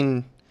 we've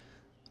seen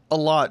a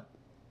lot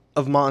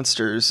of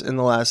monsters in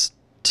the last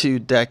 2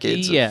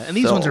 decades. Yeah, and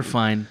these ones are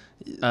film.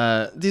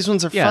 fine. These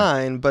ones are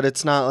fine, but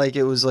it's not like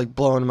it was like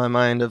blowing my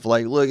mind of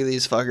like, look at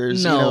these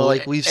fuckers. No,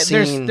 like we've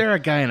seen. They're a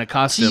guy in a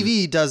costume.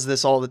 TV does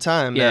this all the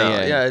time. Yeah, now.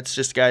 yeah. Yeah, it's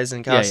just guys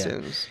in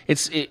costumes.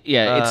 It's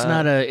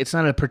not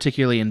a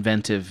particularly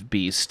inventive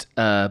beast,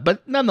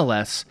 but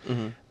nonetheless,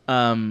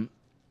 I'm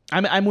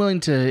willing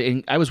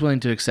to. I was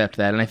willing to accept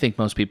that, and I think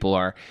most people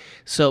are.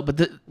 So, but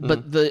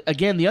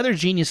the other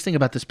genius thing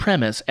about this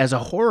premise, as a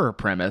horror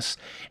premise,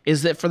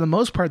 is that for the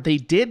most part they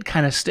did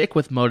kind of stick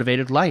with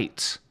motivated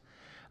lights.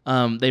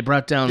 They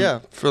brought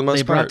down for the most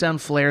they brought part. down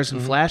flares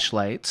and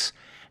flashlights,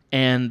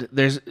 and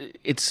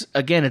it's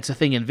a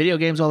thing in video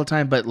games all the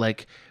time. But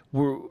like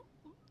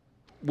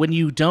when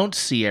you don't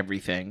see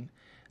everything.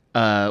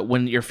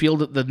 When your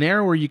the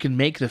narrower you can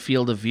make the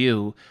field of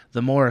view,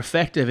 the more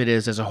effective it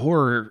is as a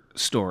horror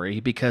story,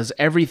 because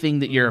everything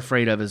that you're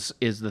afraid of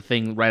is the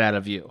thing right out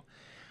of view.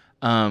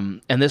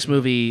 And this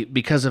movie,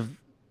 because of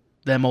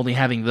them only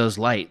having those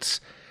lights,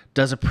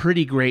 does a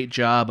pretty great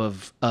job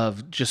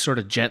of just sort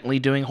of gently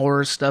doing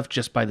horror stuff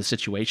just by the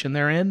situation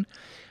they're in.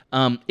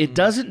 It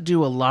doesn't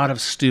do a lot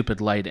of stupid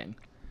lighting.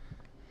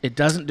 It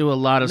doesn't do a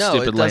lot of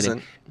stupid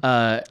lighting.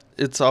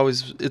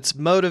 It's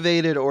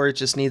motivated, or it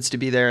just needs to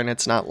be there, and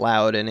it's not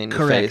loud and in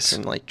your face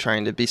and like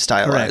trying to be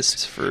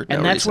stylized for no reason.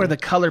 And that's where the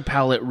color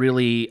palette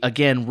really,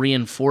 again,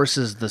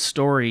 reinforces the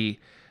story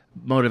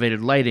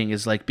motivated lighting,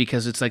 is like,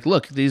 because it's like,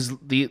 look,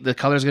 the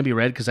color's gonna be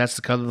red because that's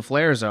the color the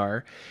flares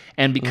are,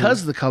 and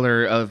because the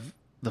color of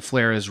the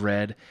flare is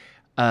red,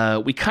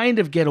 we kind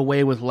of get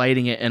away with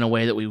lighting it in a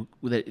way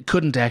that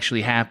couldn't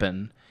actually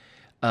happen.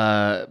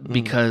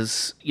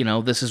 Because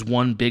this is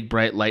one big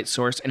bright light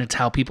source, and it's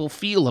how people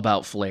feel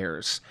about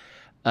flares,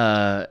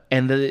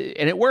 and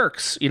it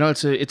works.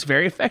 It's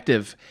very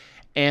effective,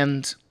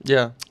 and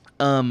it's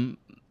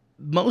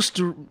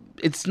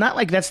not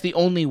like that's the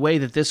only way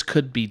that this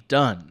could be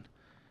done.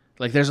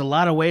 Like, there's a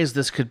lot of ways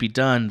this could be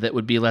done that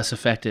would be less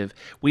effective.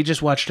 We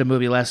just watched a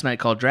movie last night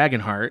called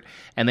Dragonheart,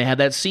 and they had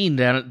that scene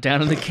down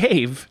in the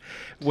cave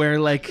where,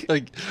 like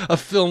a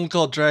film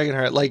called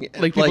Dragonheart. Like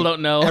people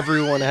don't know.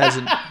 Everyone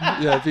hasn't.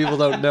 Yeah, people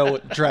don't know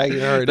what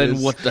Dragonheart is.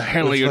 Then what the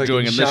hell are you With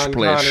doing in this Sean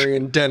place? Connery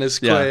and Dennis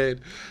Quaid.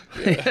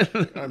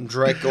 Yeah. I'm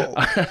Draco.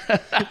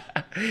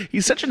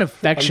 He's such an I'm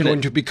affectionate.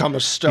 going to become a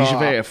star. He's a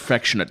very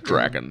affectionate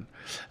dragon.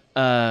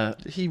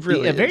 He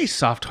really a very is.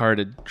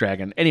 soft-hearted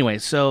dragon. Anyway,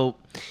 so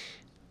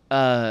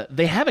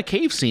they have a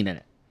cave scene in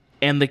it,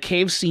 and the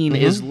cave scene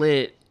is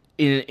lit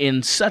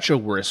in such a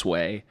worse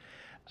way.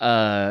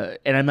 And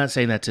I'm not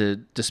saying that to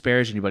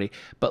disparage anybody,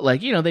 but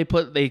like,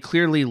 they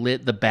clearly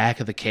lit the back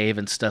of the cave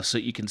and stuff so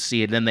you can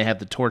see it. And then they have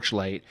the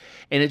torchlight,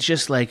 and it's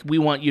just like, we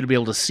want you to be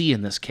able to see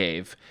in this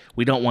cave.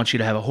 We don't want you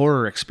to have a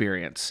horror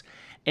experience.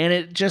 and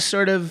it just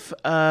sort of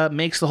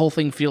makes the whole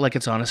thing feel like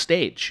it's on a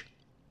stage.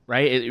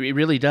 Right? It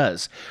really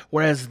does.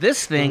 Whereas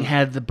this thing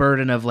had the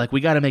burden of like,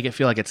 we got to make it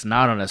feel like it's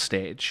not on a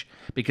stage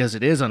because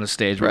it is on a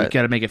stage, but we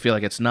got to make it feel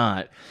like it's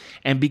not.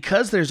 And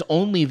because there's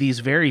only these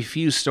very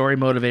few story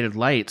motivated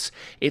lights,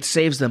 it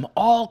saves them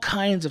all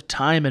kinds of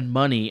time and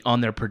money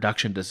on their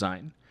production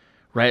design.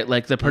 Right?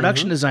 Like the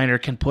production designer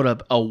can put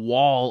up a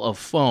wall of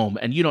foam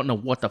and you don't know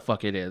what the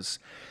fuck it is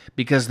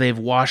because they've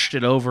washed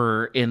it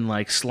over in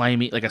like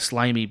a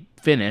slimy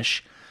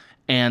finish,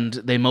 and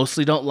they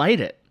mostly don't light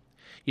it.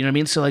 You know what I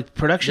mean? So like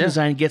production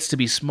design gets to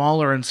be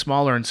smaller and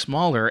smaller and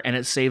smaller, and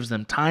it saves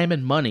them time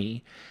and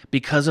money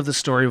because of the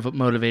story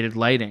motivated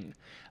lighting.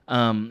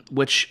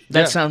 Which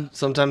that sounds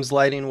sometimes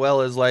lighting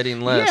well is lighting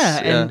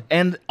less.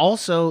 And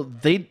also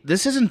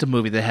this isn't a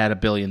movie that had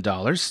 $1 billion.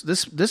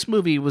 This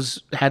movie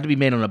had to be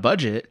made on a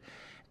budget,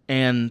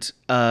 and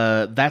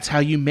that's how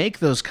you make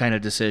those kind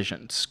of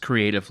decisions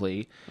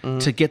creatively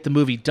to get the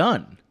movie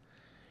done.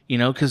 You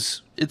know,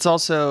 because it's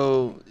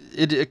also.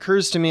 It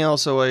occurs to me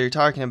also while you're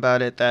talking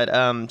about it that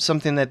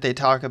something that they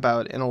talk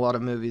about in a lot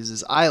of movies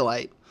is eye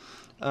light.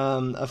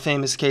 A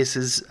famous case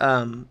is,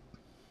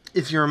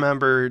 if you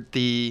remember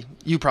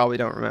you probably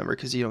don't remember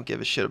because you don't give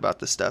a shit about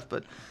this stuff,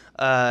 but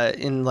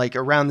in like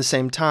around the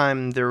same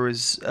time, there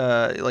was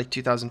like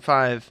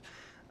 2005,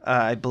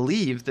 I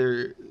believe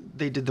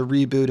they did the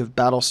reboot of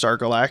Battlestar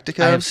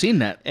Galactica. I have seen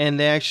that. And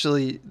they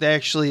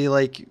actually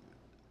like,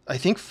 I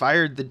think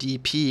fired the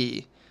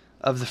DP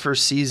of the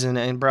first season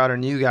and brought a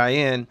new guy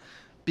in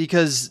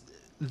because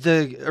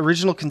the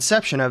original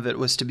conception of it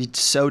was to be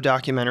so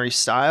documentary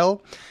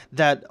style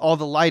that all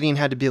the lighting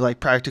had to be like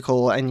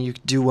practical, and you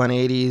do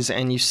 180s,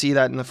 and you see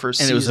that in the first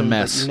season. And it was a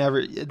mess.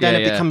 It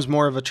becomes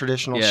more of a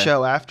traditional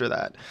show after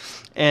that.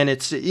 And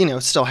it's,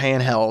 it's still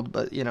handheld,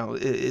 but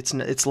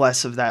it's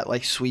less of that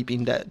like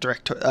sweeping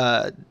direct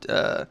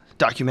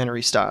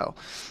documentary style.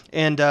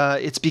 And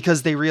it's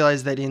because they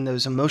realized that in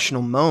those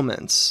emotional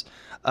moments,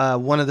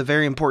 one of the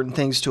very important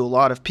things to a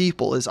lot of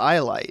people is eye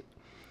light.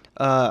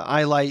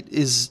 Eye light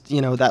is,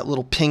 that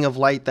little ping of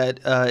light that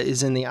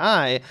is in the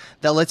eye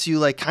that lets you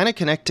like kind of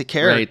connect to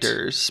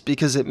characters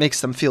because it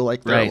makes them feel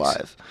like they're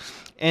alive.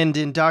 And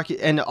and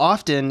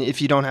often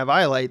if you don't have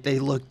eye light, they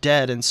look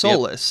dead and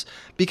soulless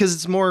because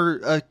it's more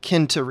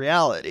akin to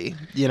reality,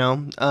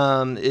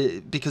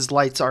 because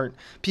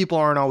people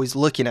aren't always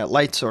looking at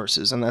light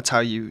sources, and that's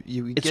how you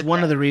it's get one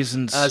that. of the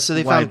reasons. So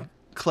they found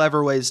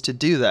clever ways to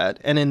do that.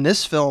 And in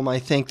this film, I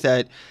think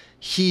that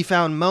he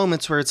found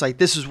moments where it's like,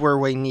 this is where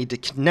we need to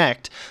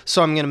connect.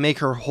 So I'm going to make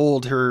her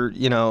hold her,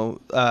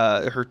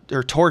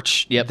 her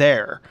torch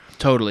there.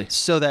 Totally.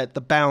 So that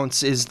the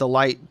bounce is the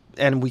light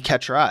and we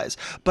catch her eyes.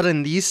 But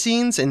in these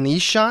scenes, in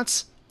these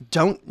shots,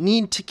 don't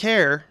need to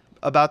care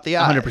about the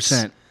eyes.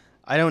 100%.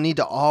 I don't need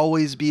to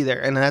always be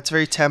there. And that's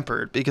very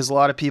tempered because a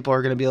lot of people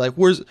are going to be like,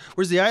 where's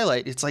the eye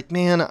light? It's like,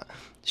 man,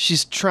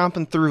 she's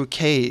tromping through a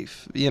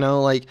cave,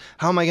 like,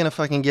 how am I going to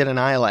fucking get an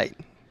eye light?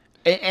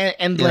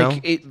 And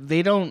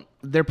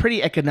they're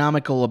pretty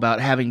economical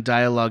about having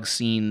dialogue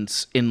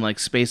scenes in like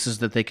spaces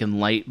that they can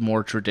light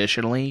more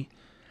traditionally.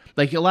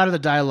 Like a lot of the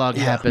dialogue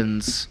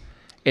happens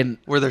in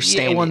where they're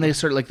standing. When they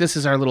sort of like, this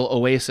is our little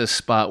oasis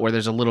spot where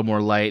there's a little more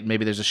light.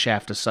 Maybe there's a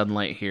shaft of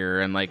sunlight here,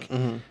 and like,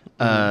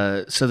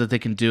 so that they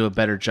can do a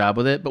better job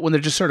with it. But when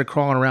they're just sort of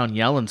crawling around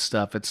yelling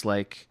stuff, it's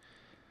like,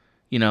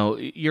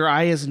 your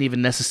eye isn't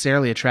even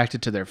necessarily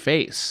attracted to their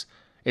face.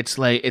 It's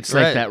like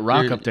that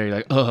rock up there. You're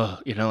like, oh,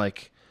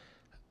 like.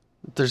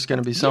 There's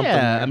going to be something.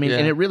 Yeah, I mean,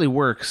 and it really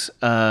works.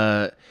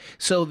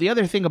 So the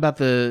other thing about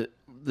the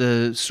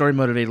story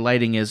motivated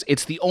lighting is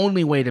it's the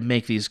only way to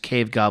make these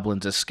cave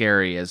goblins as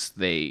scary as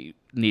they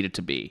need it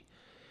to be.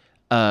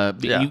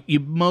 You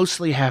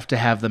mostly have to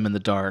have them in the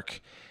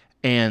dark,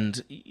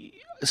 and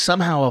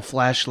somehow a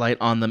flashlight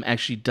on them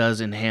actually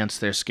does enhance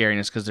their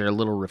scariness because they're a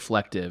little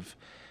reflective.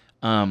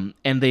 And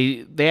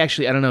they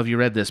actually, I don't know if you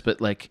read this, but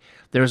like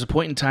there was a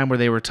point in time where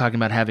they were talking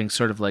about having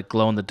sort of like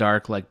glow in the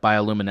dark, like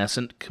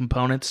bioluminescent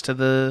components to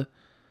the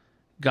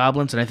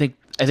goblins. And I think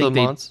they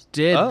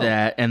did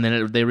that. And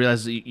then they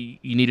realized that you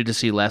needed to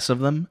see less of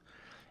them.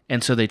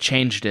 And so they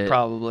changed it.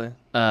 Probably.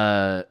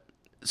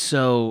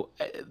 So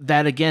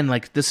that again,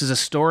 like this is a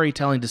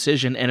storytelling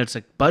decision and it's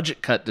a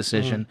budget cut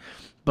decision,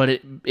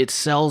 but it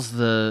sells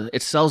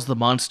the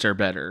monster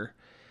better.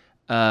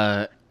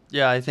 Yeah,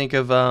 I think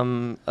of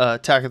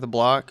Attack the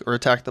Block.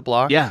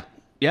 Yeah,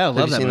 I love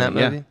Have you seen that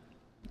movie?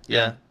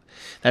 Yeah.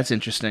 That's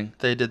interesting.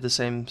 They did the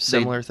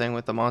similar thing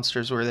with the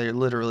monsters where they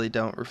literally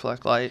don't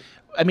reflect light.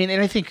 I mean,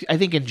 and I think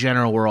in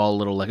general we're all a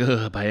little like,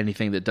 ugh, by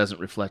anything that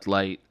doesn't reflect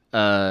light.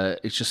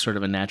 It's just sort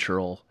of a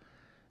natural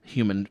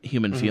human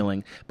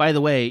feeling. By the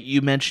way,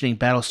 you mentioning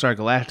Battlestar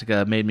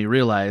Galactica made me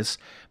realize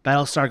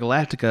Battlestar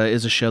Galactica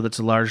is a show that's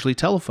largely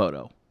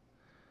telephoto.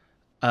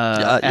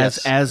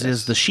 as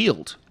is The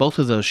Shield. Both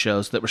of those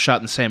shows that were shot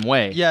in the same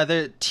way. Yeah,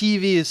 the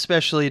TV,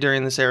 especially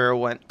during this era,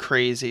 went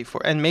crazy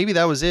for, and maybe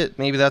that was it.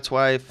 Maybe that's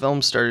why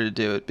film started to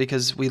do it,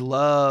 because we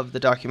love the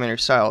documentary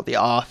style, The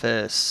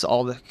Office,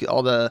 all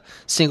the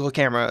single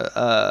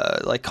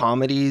camera like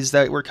comedies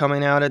that were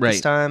coming out at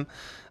this time.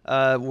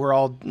 We're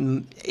all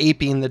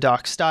aping the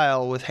doc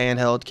style with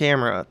handheld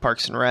camera,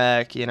 Parks and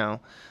Rec,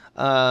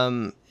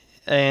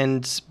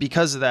 and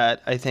because of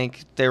that, I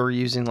think they were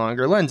using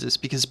longer lenses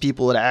because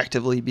people would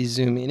actively be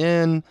zooming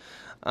in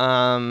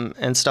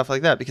and stuff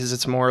like that, because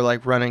it's more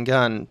like run and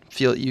gun.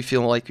 You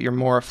feel like you're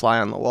more a fly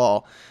on the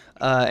wall.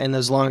 And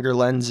those longer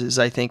lenses,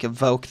 I think,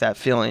 evoke that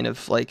feeling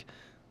of like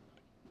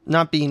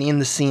not being in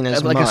the scene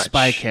as like much. A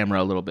spy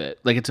camera a little bit.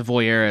 Like it's a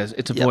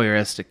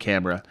voyeuristic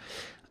camera.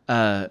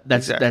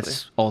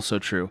 That's also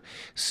true.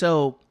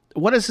 So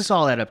what does this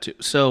all add up to?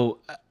 So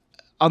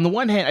on the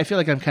one hand, I feel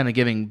like I'm kind of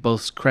giving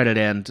both credit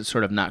and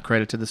sort of not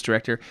credit to this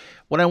director.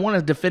 What I want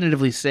to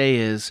definitively say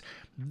is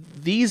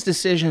these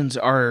decisions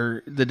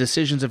are the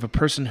decisions of a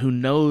person who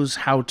knows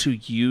how to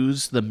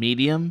use the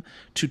medium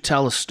to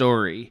tell a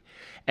story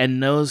and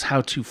knows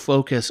how to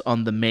focus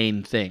on the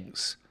main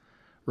things,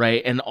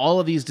 right? And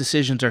all of these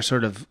decisions are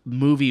sort of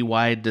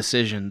movie-wide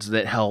decisions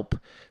that help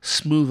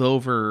smooth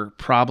over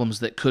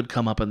problems that could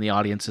come up in the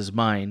audience's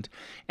mind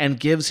and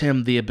gives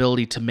him the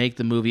ability to make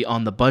the movie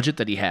on the budget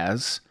that he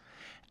has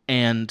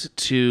and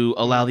to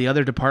allow the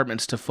other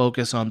departments to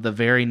focus on the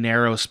very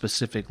narrow,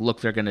 specific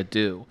look they're going to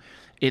do.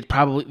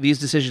 These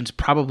decisions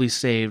probably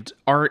saved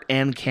art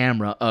and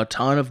camera a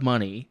ton of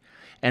money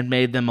and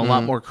made them a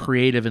lot more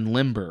creative and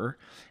limber.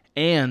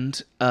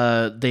 And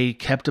they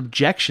kept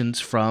objections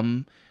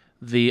from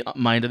the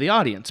mind of the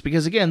audience,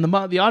 because again,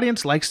 the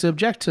audience likes to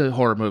object to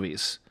horror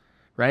movies,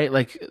 right?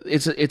 Like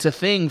it's a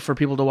thing for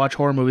people to watch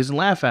horror movies and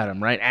laugh at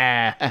them, right?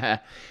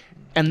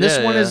 And this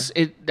one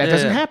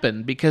doesn't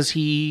happen because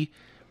he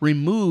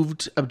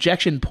removed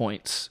objection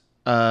points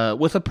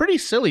with a pretty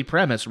silly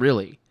premise,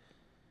 really.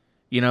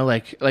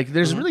 Like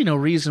there's really no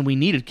reason we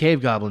needed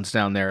cave goblins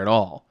down there at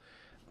all.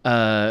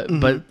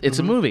 But it's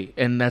a movie,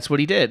 and that's what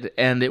he did.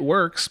 And it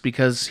works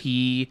because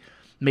he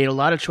made a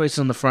lot of choices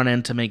on the front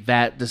end to make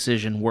that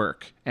decision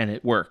work, and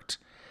it worked.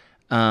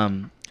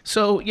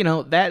 So,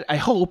 that, I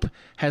hope,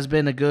 has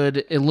been a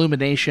good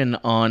illumination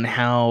on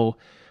how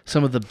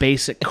some of the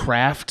basic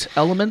craft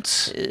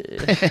elements of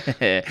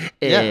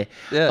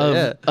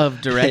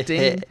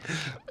directing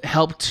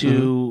help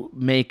to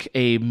make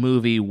a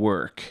movie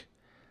work.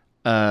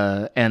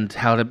 And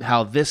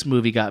how this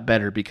movie got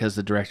better because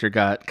the director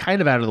got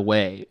kind of out of the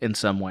way in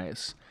some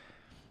ways.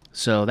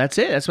 So that's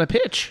it. That's my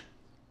pitch.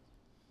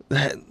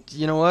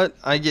 You know what?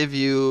 I give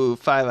you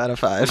 5 out of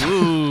 5.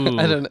 Ooh.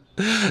 I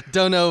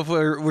don't know if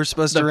we're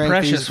supposed to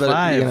rank these, but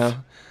 5.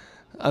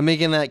 I'm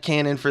making that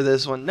canon for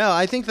this one. No,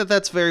 I think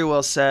that's very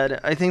well said.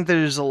 I think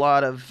there's a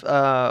lot of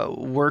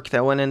work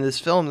that went into this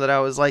film that I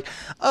was like,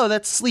 oh,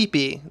 that's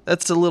sleepy.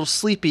 That's a little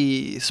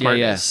sleepy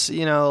smartness.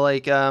 Yeah.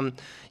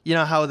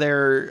 How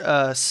they're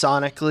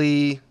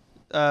sonically,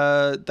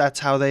 that's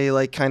how they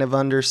like kind of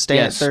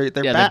understand. They're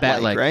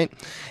bat-like, right?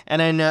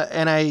 And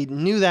I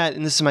knew that,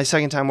 and this is my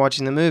second time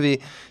watching the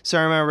movie, so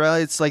I remember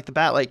it's like the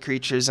bat-like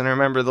creatures, and I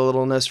remember the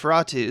little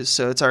Nosferatus,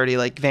 so it's already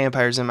like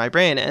vampires in my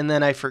brain. And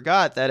then I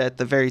forgot that at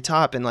the very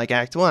top in like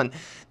Act 1,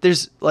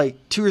 there's like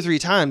 2 or 3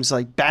 times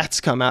like bats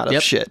come out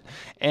of shit.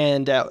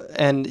 And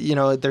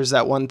there's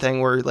that one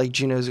thing where like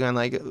Juno's going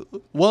like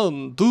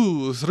 1,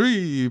 2,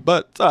 3,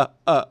 but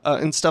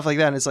and stuff like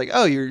that. And it's like,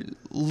 oh, you're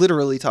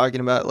literally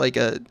talking about like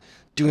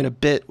doing a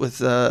bit with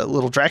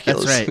little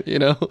Draculas. That's right.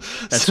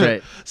 That's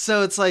right.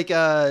 So it's like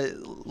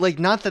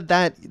not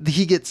that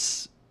he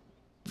gets,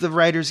 the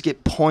writers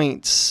get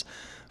points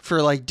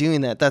for like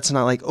doing that. That's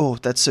not like, oh,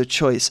 that's so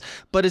choice,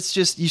 but it's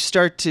just you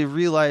start to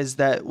realize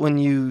that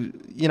when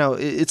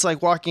it's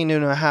like walking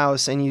into a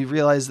house and you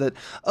realize that,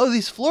 oh,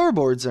 these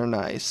floorboards are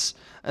nice,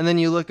 and then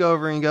you look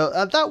over and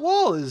go, that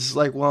wall is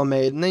like well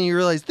made, and then you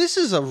realize this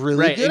is a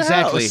really good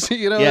house. Yes.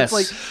 It's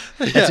like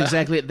that's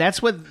exactly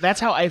that's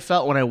how I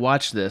felt when I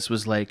watched this.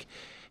 Was like,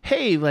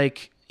 hey,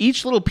 like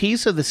each little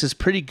piece of this is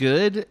pretty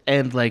good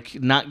and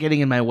like not getting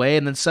in my way,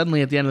 and then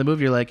suddenly at the end of the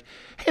movie you're like,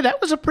 hey, that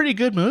was a pretty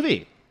good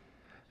movie.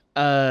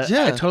 I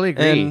totally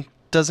agree. And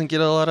doesn't get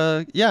a lot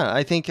of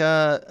I think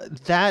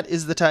that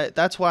is the type.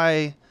 That's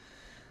why,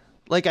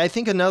 like, I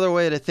think another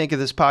way to think of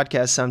this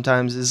podcast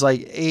sometimes is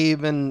like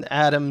Abe and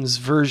Adam's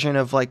version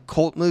of like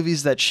cult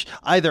movies that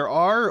either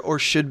are or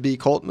should be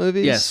cult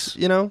movies. Yes,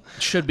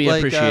 should be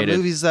like, appreciated.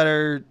 Movies that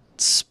are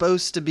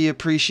supposed to be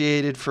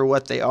appreciated for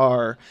what they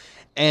are,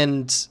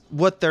 and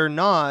what they're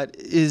not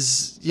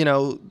is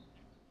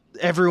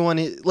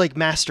everyone like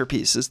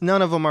masterpieces.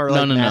 None of them are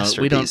like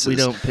masterpieces. We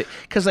don't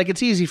because like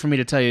it's easy for me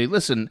to tell you.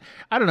 Listen,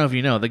 I don't know if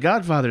you know, The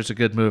Godfather's a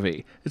good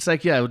movie. It's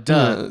like duh.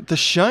 The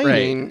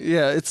Shining,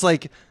 right. It's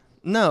like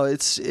no,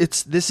 it's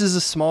this is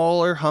a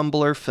smaller,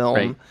 humbler film.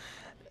 Right.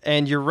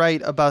 And you're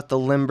right about the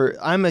limber.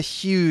 I'm a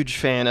huge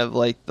fan of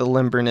like the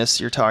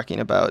limberness you're talking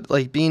about,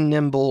 like being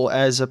nimble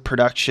as a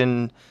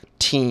production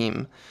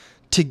team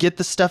to get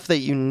the stuff that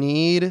you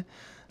need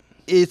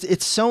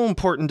it's so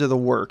important to the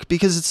work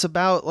because it's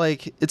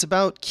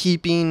about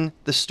keeping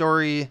the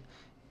story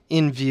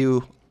in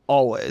view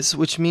always,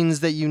 which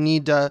means that you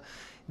need to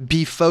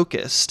be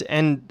focused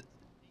and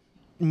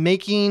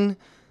making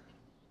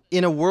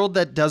in a world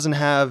that doesn't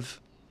have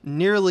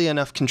nearly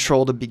enough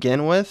control to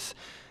begin with.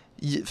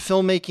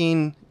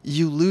 Filmmaking,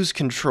 you lose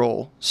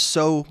control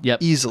so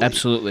easily.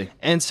 Absolutely.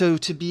 And so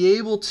to be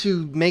able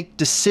to make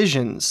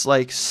decisions,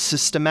 like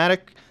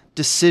systematic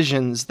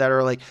decisions that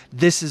are like,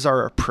 this is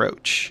our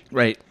approach.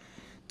 Right.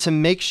 To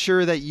make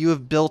sure that you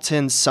have built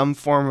in some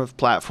form of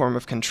platform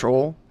of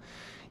control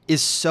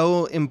is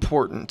so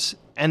important.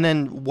 And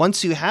then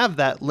once you have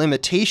that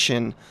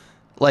limitation,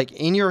 like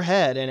in your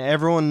head and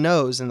everyone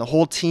knows and the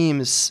whole team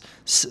is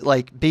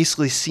like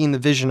basically seeing the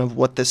vision of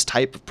what this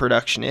type of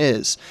production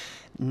is,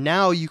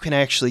 now you can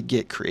actually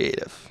get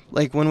creative.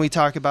 Like when we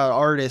talk about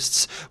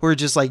artists who are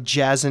just like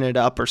jazzing it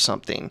up or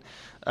something,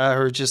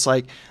 or just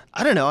like,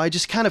 I don't know, I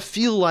just kind of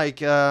feel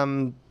like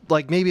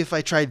maybe if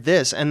I tried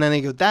this, and then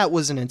they go, that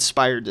was an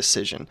inspired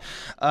decision.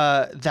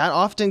 That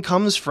often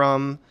comes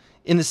from,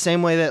 in the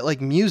same way that like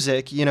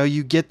music, you know,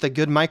 you get the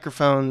good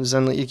microphones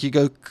and like, you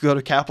go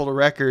to Capitol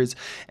Records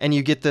and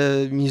you get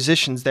the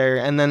musicians there,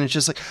 and then it's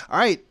just like, all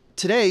right,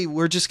 today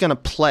we're just going to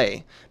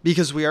play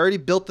because we already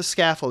built the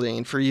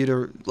scaffolding for you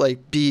to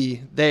like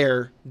be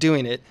there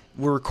doing it.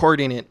 We're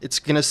recording it. It's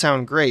going to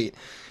sound great.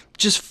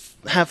 Just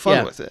have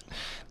fun with it.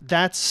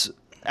 That's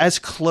as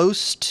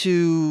close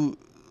to,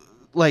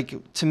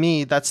 like, to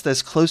me, that's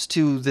as close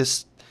to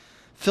this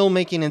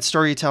filmmaking and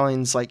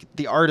storytelling's like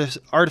the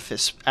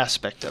artifice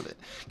aspect of it.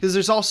 Because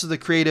there's also the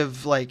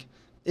creative like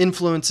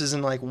influences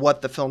in like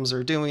what the films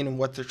are doing and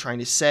what they're trying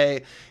to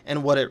say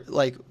and what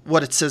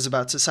it says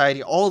about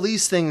society. All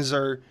these things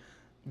are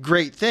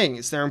great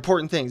things. They're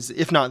important things,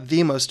 if not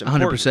the most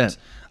important.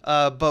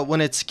 100%. But when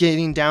it's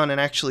getting down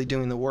and actually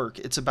doing the work,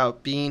 it's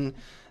about being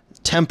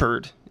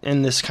tempered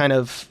in this kind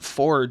of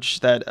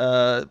forge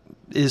that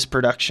is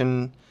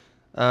production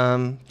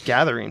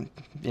gathering,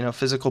 you know,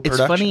 physical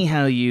production. It's funny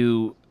how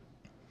you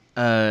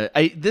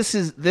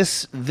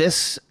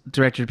this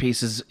director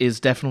piece is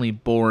definitely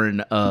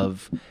born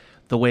of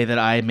the way that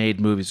I made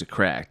movies at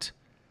Cracked.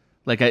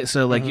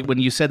 When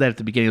you said that at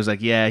the beginning, I was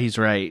like, yeah, he's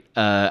right.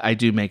 I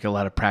do make a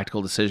lot of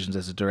practical decisions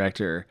as a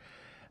director.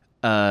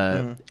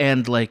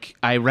 And like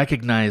I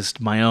recognized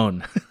my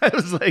own. I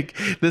was like,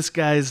 this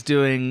guy's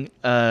doing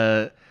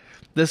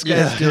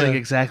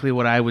exactly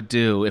what I would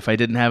do if I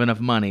didn't have enough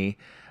money,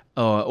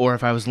 or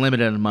if I was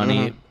limited in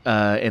money,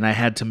 and I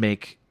had to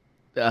make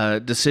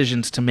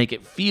decisions to make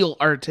it feel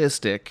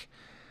artistic,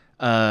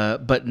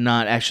 but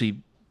not actually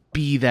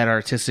be that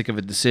artistic of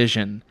a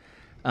decision.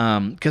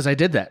 Because I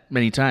did that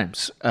many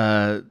times,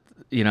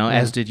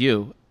 as did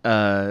you.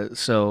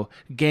 So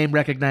game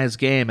recognized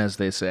game, as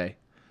they say.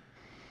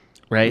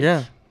 Right?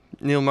 Yeah.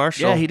 Neil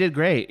Marshall. Yeah, he did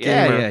great.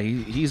 Gamer.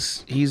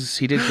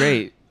 He did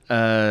great.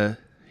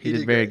 He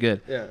did very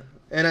good. Yeah.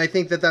 And I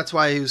think that's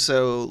why he's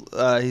so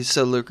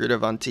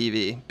lucrative on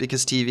TV,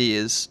 because TV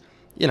is,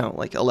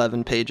 like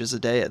 11 pages a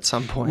day at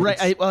some point.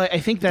 Right. I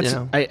think that's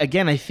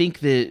I think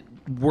that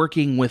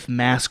working with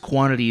mass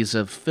quantities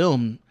of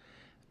film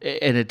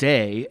in a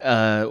day,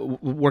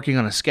 working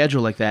on a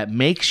schedule like that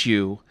makes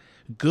you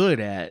good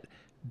at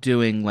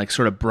doing like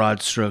sort of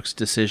broad strokes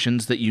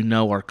decisions that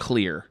are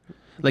clear.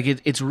 Like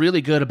it's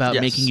really good about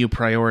making you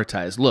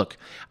prioritize. Look,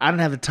 I don't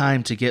have the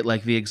time to get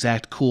like the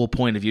exact cool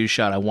point of view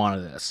shot I want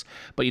of this.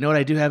 But you know what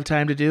I do have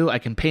time to do? I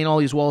can paint all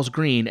these walls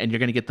green and you're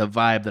going to get the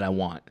vibe that I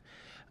want.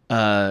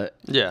 And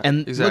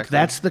exactly. Look,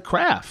 that's the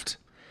craft.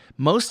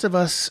 Most of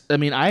us,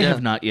 I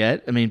have not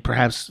yet.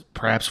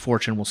 Perhaps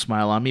fortune will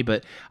smile on me,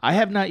 but I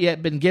have not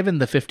yet been given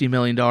the $50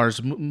 million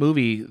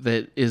movie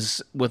that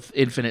is with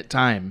infinite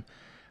time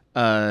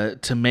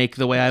to make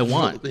the way I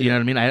want. You know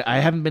what I mean? I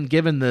haven't been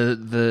given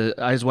the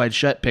Eyes Wide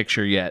Shut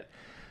picture yet.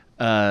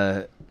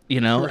 Right.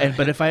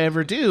 But if I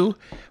ever do,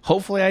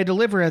 hopefully I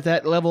deliver at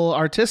that level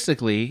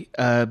artistically,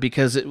 but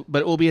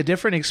it will be a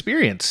different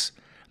experience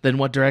than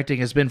what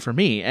directing has been for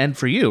me and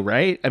for you,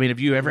 right?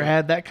 Have you ever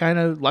had that kind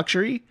of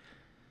luxury?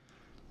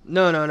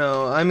 No.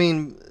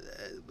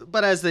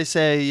 But as they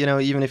say,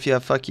 even if you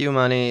have fuck you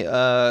money,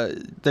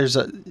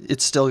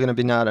 it's still going to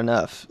be not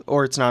enough,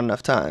 or it's not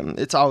enough time.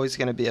 It's always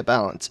going to be a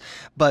balance.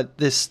 But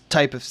this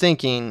type of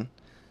thinking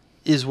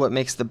is what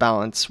makes the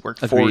balance work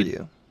for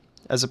you,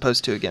 as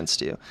opposed to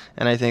against you.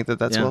 And I think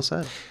that's well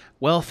said.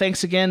 Well,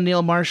 thanks again,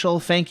 Neil Marshall.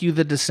 Thank you,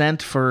 The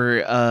Descent, for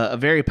a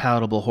very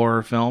palatable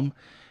horror film.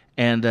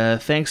 And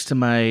thanks to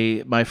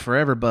my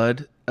forever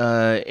bud,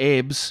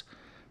 Abe's,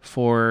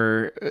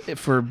 for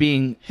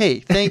being... Hey,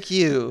 thank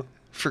you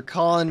for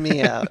calling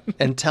me out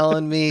and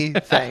telling me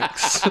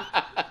thanks.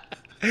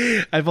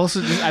 I've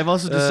also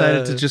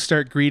decided to just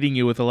start greeting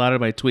you with a lot of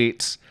my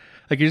tweets.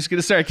 Like you're just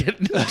gonna start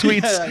getting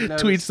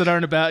tweets that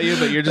aren't about you,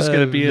 but you're just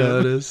gonna be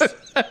noticed.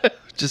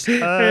 Just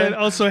and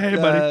also, hey,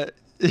 buddy.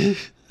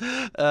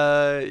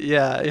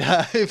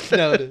 Yeah, I've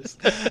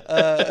noticed.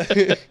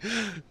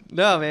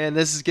 No, man,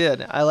 this is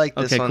good. I like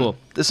this one. Cool.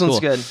 This one's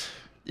good.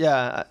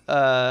 Yeah.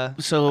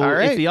 So all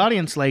right. if the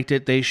audience liked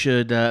it, they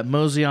should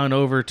mosey on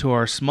over to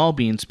our Small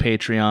Beans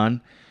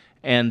Patreon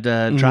and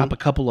drop a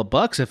couple of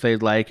bucks if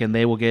they'd like, and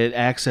they will get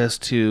access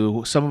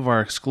to some of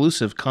our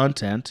exclusive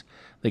content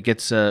that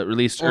gets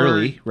released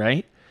early,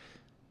 right?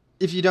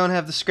 If you don't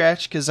have the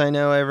scratch, because I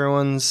know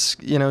everyone's,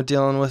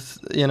 dealing with,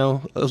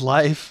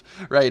 life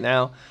right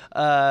now,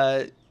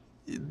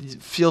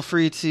 feel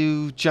free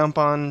to jump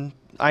on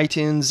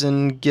iTunes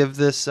and give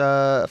this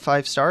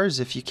 5 stars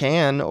if you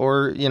can,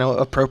 or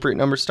appropriate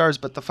number of stars,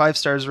 but the 5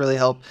 stars really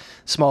help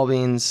Small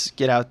Beans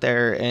get out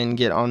there and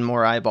get on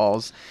more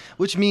eyeballs,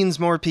 which means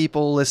more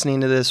people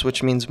listening to this,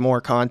 which means more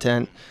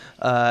content,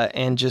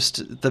 and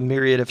just the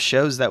myriad of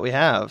shows that we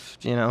have.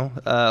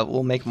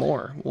 We'll make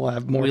more. We'll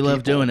have more. We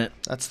love doing it.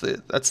 That's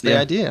the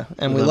idea,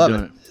 and we love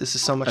it. This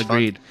is so much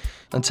Agreed. fun.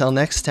 Until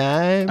next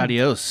time.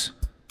 Adios.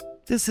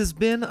 This has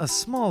been a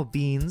Small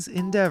Beans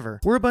endeavor.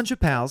 We're a bunch of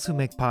pals who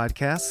make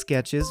podcasts,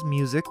 sketches,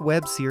 music,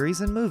 web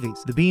series, and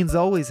movies. The beans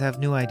always have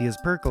new ideas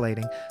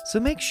percolating, so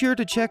make sure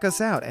to check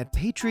us out at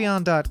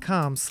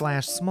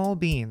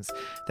patreon.com/smallbeans.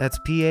 That's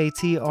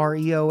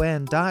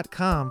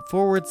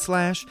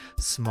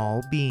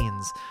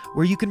patreon.com/smallbeans,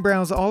 where you can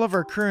browse all of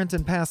our current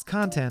and past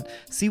content,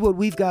 see what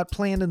we've got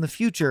planned in the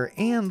future,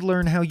 and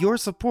learn how your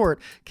support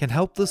can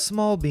help the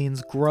Small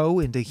Beans grow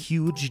into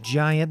huge,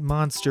 giant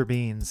monster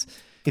beans.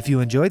 If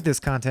you enjoyed this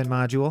content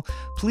module,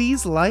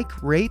 please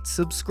like, rate,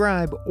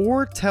 subscribe,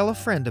 or tell a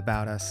friend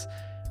about us.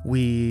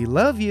 We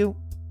love you!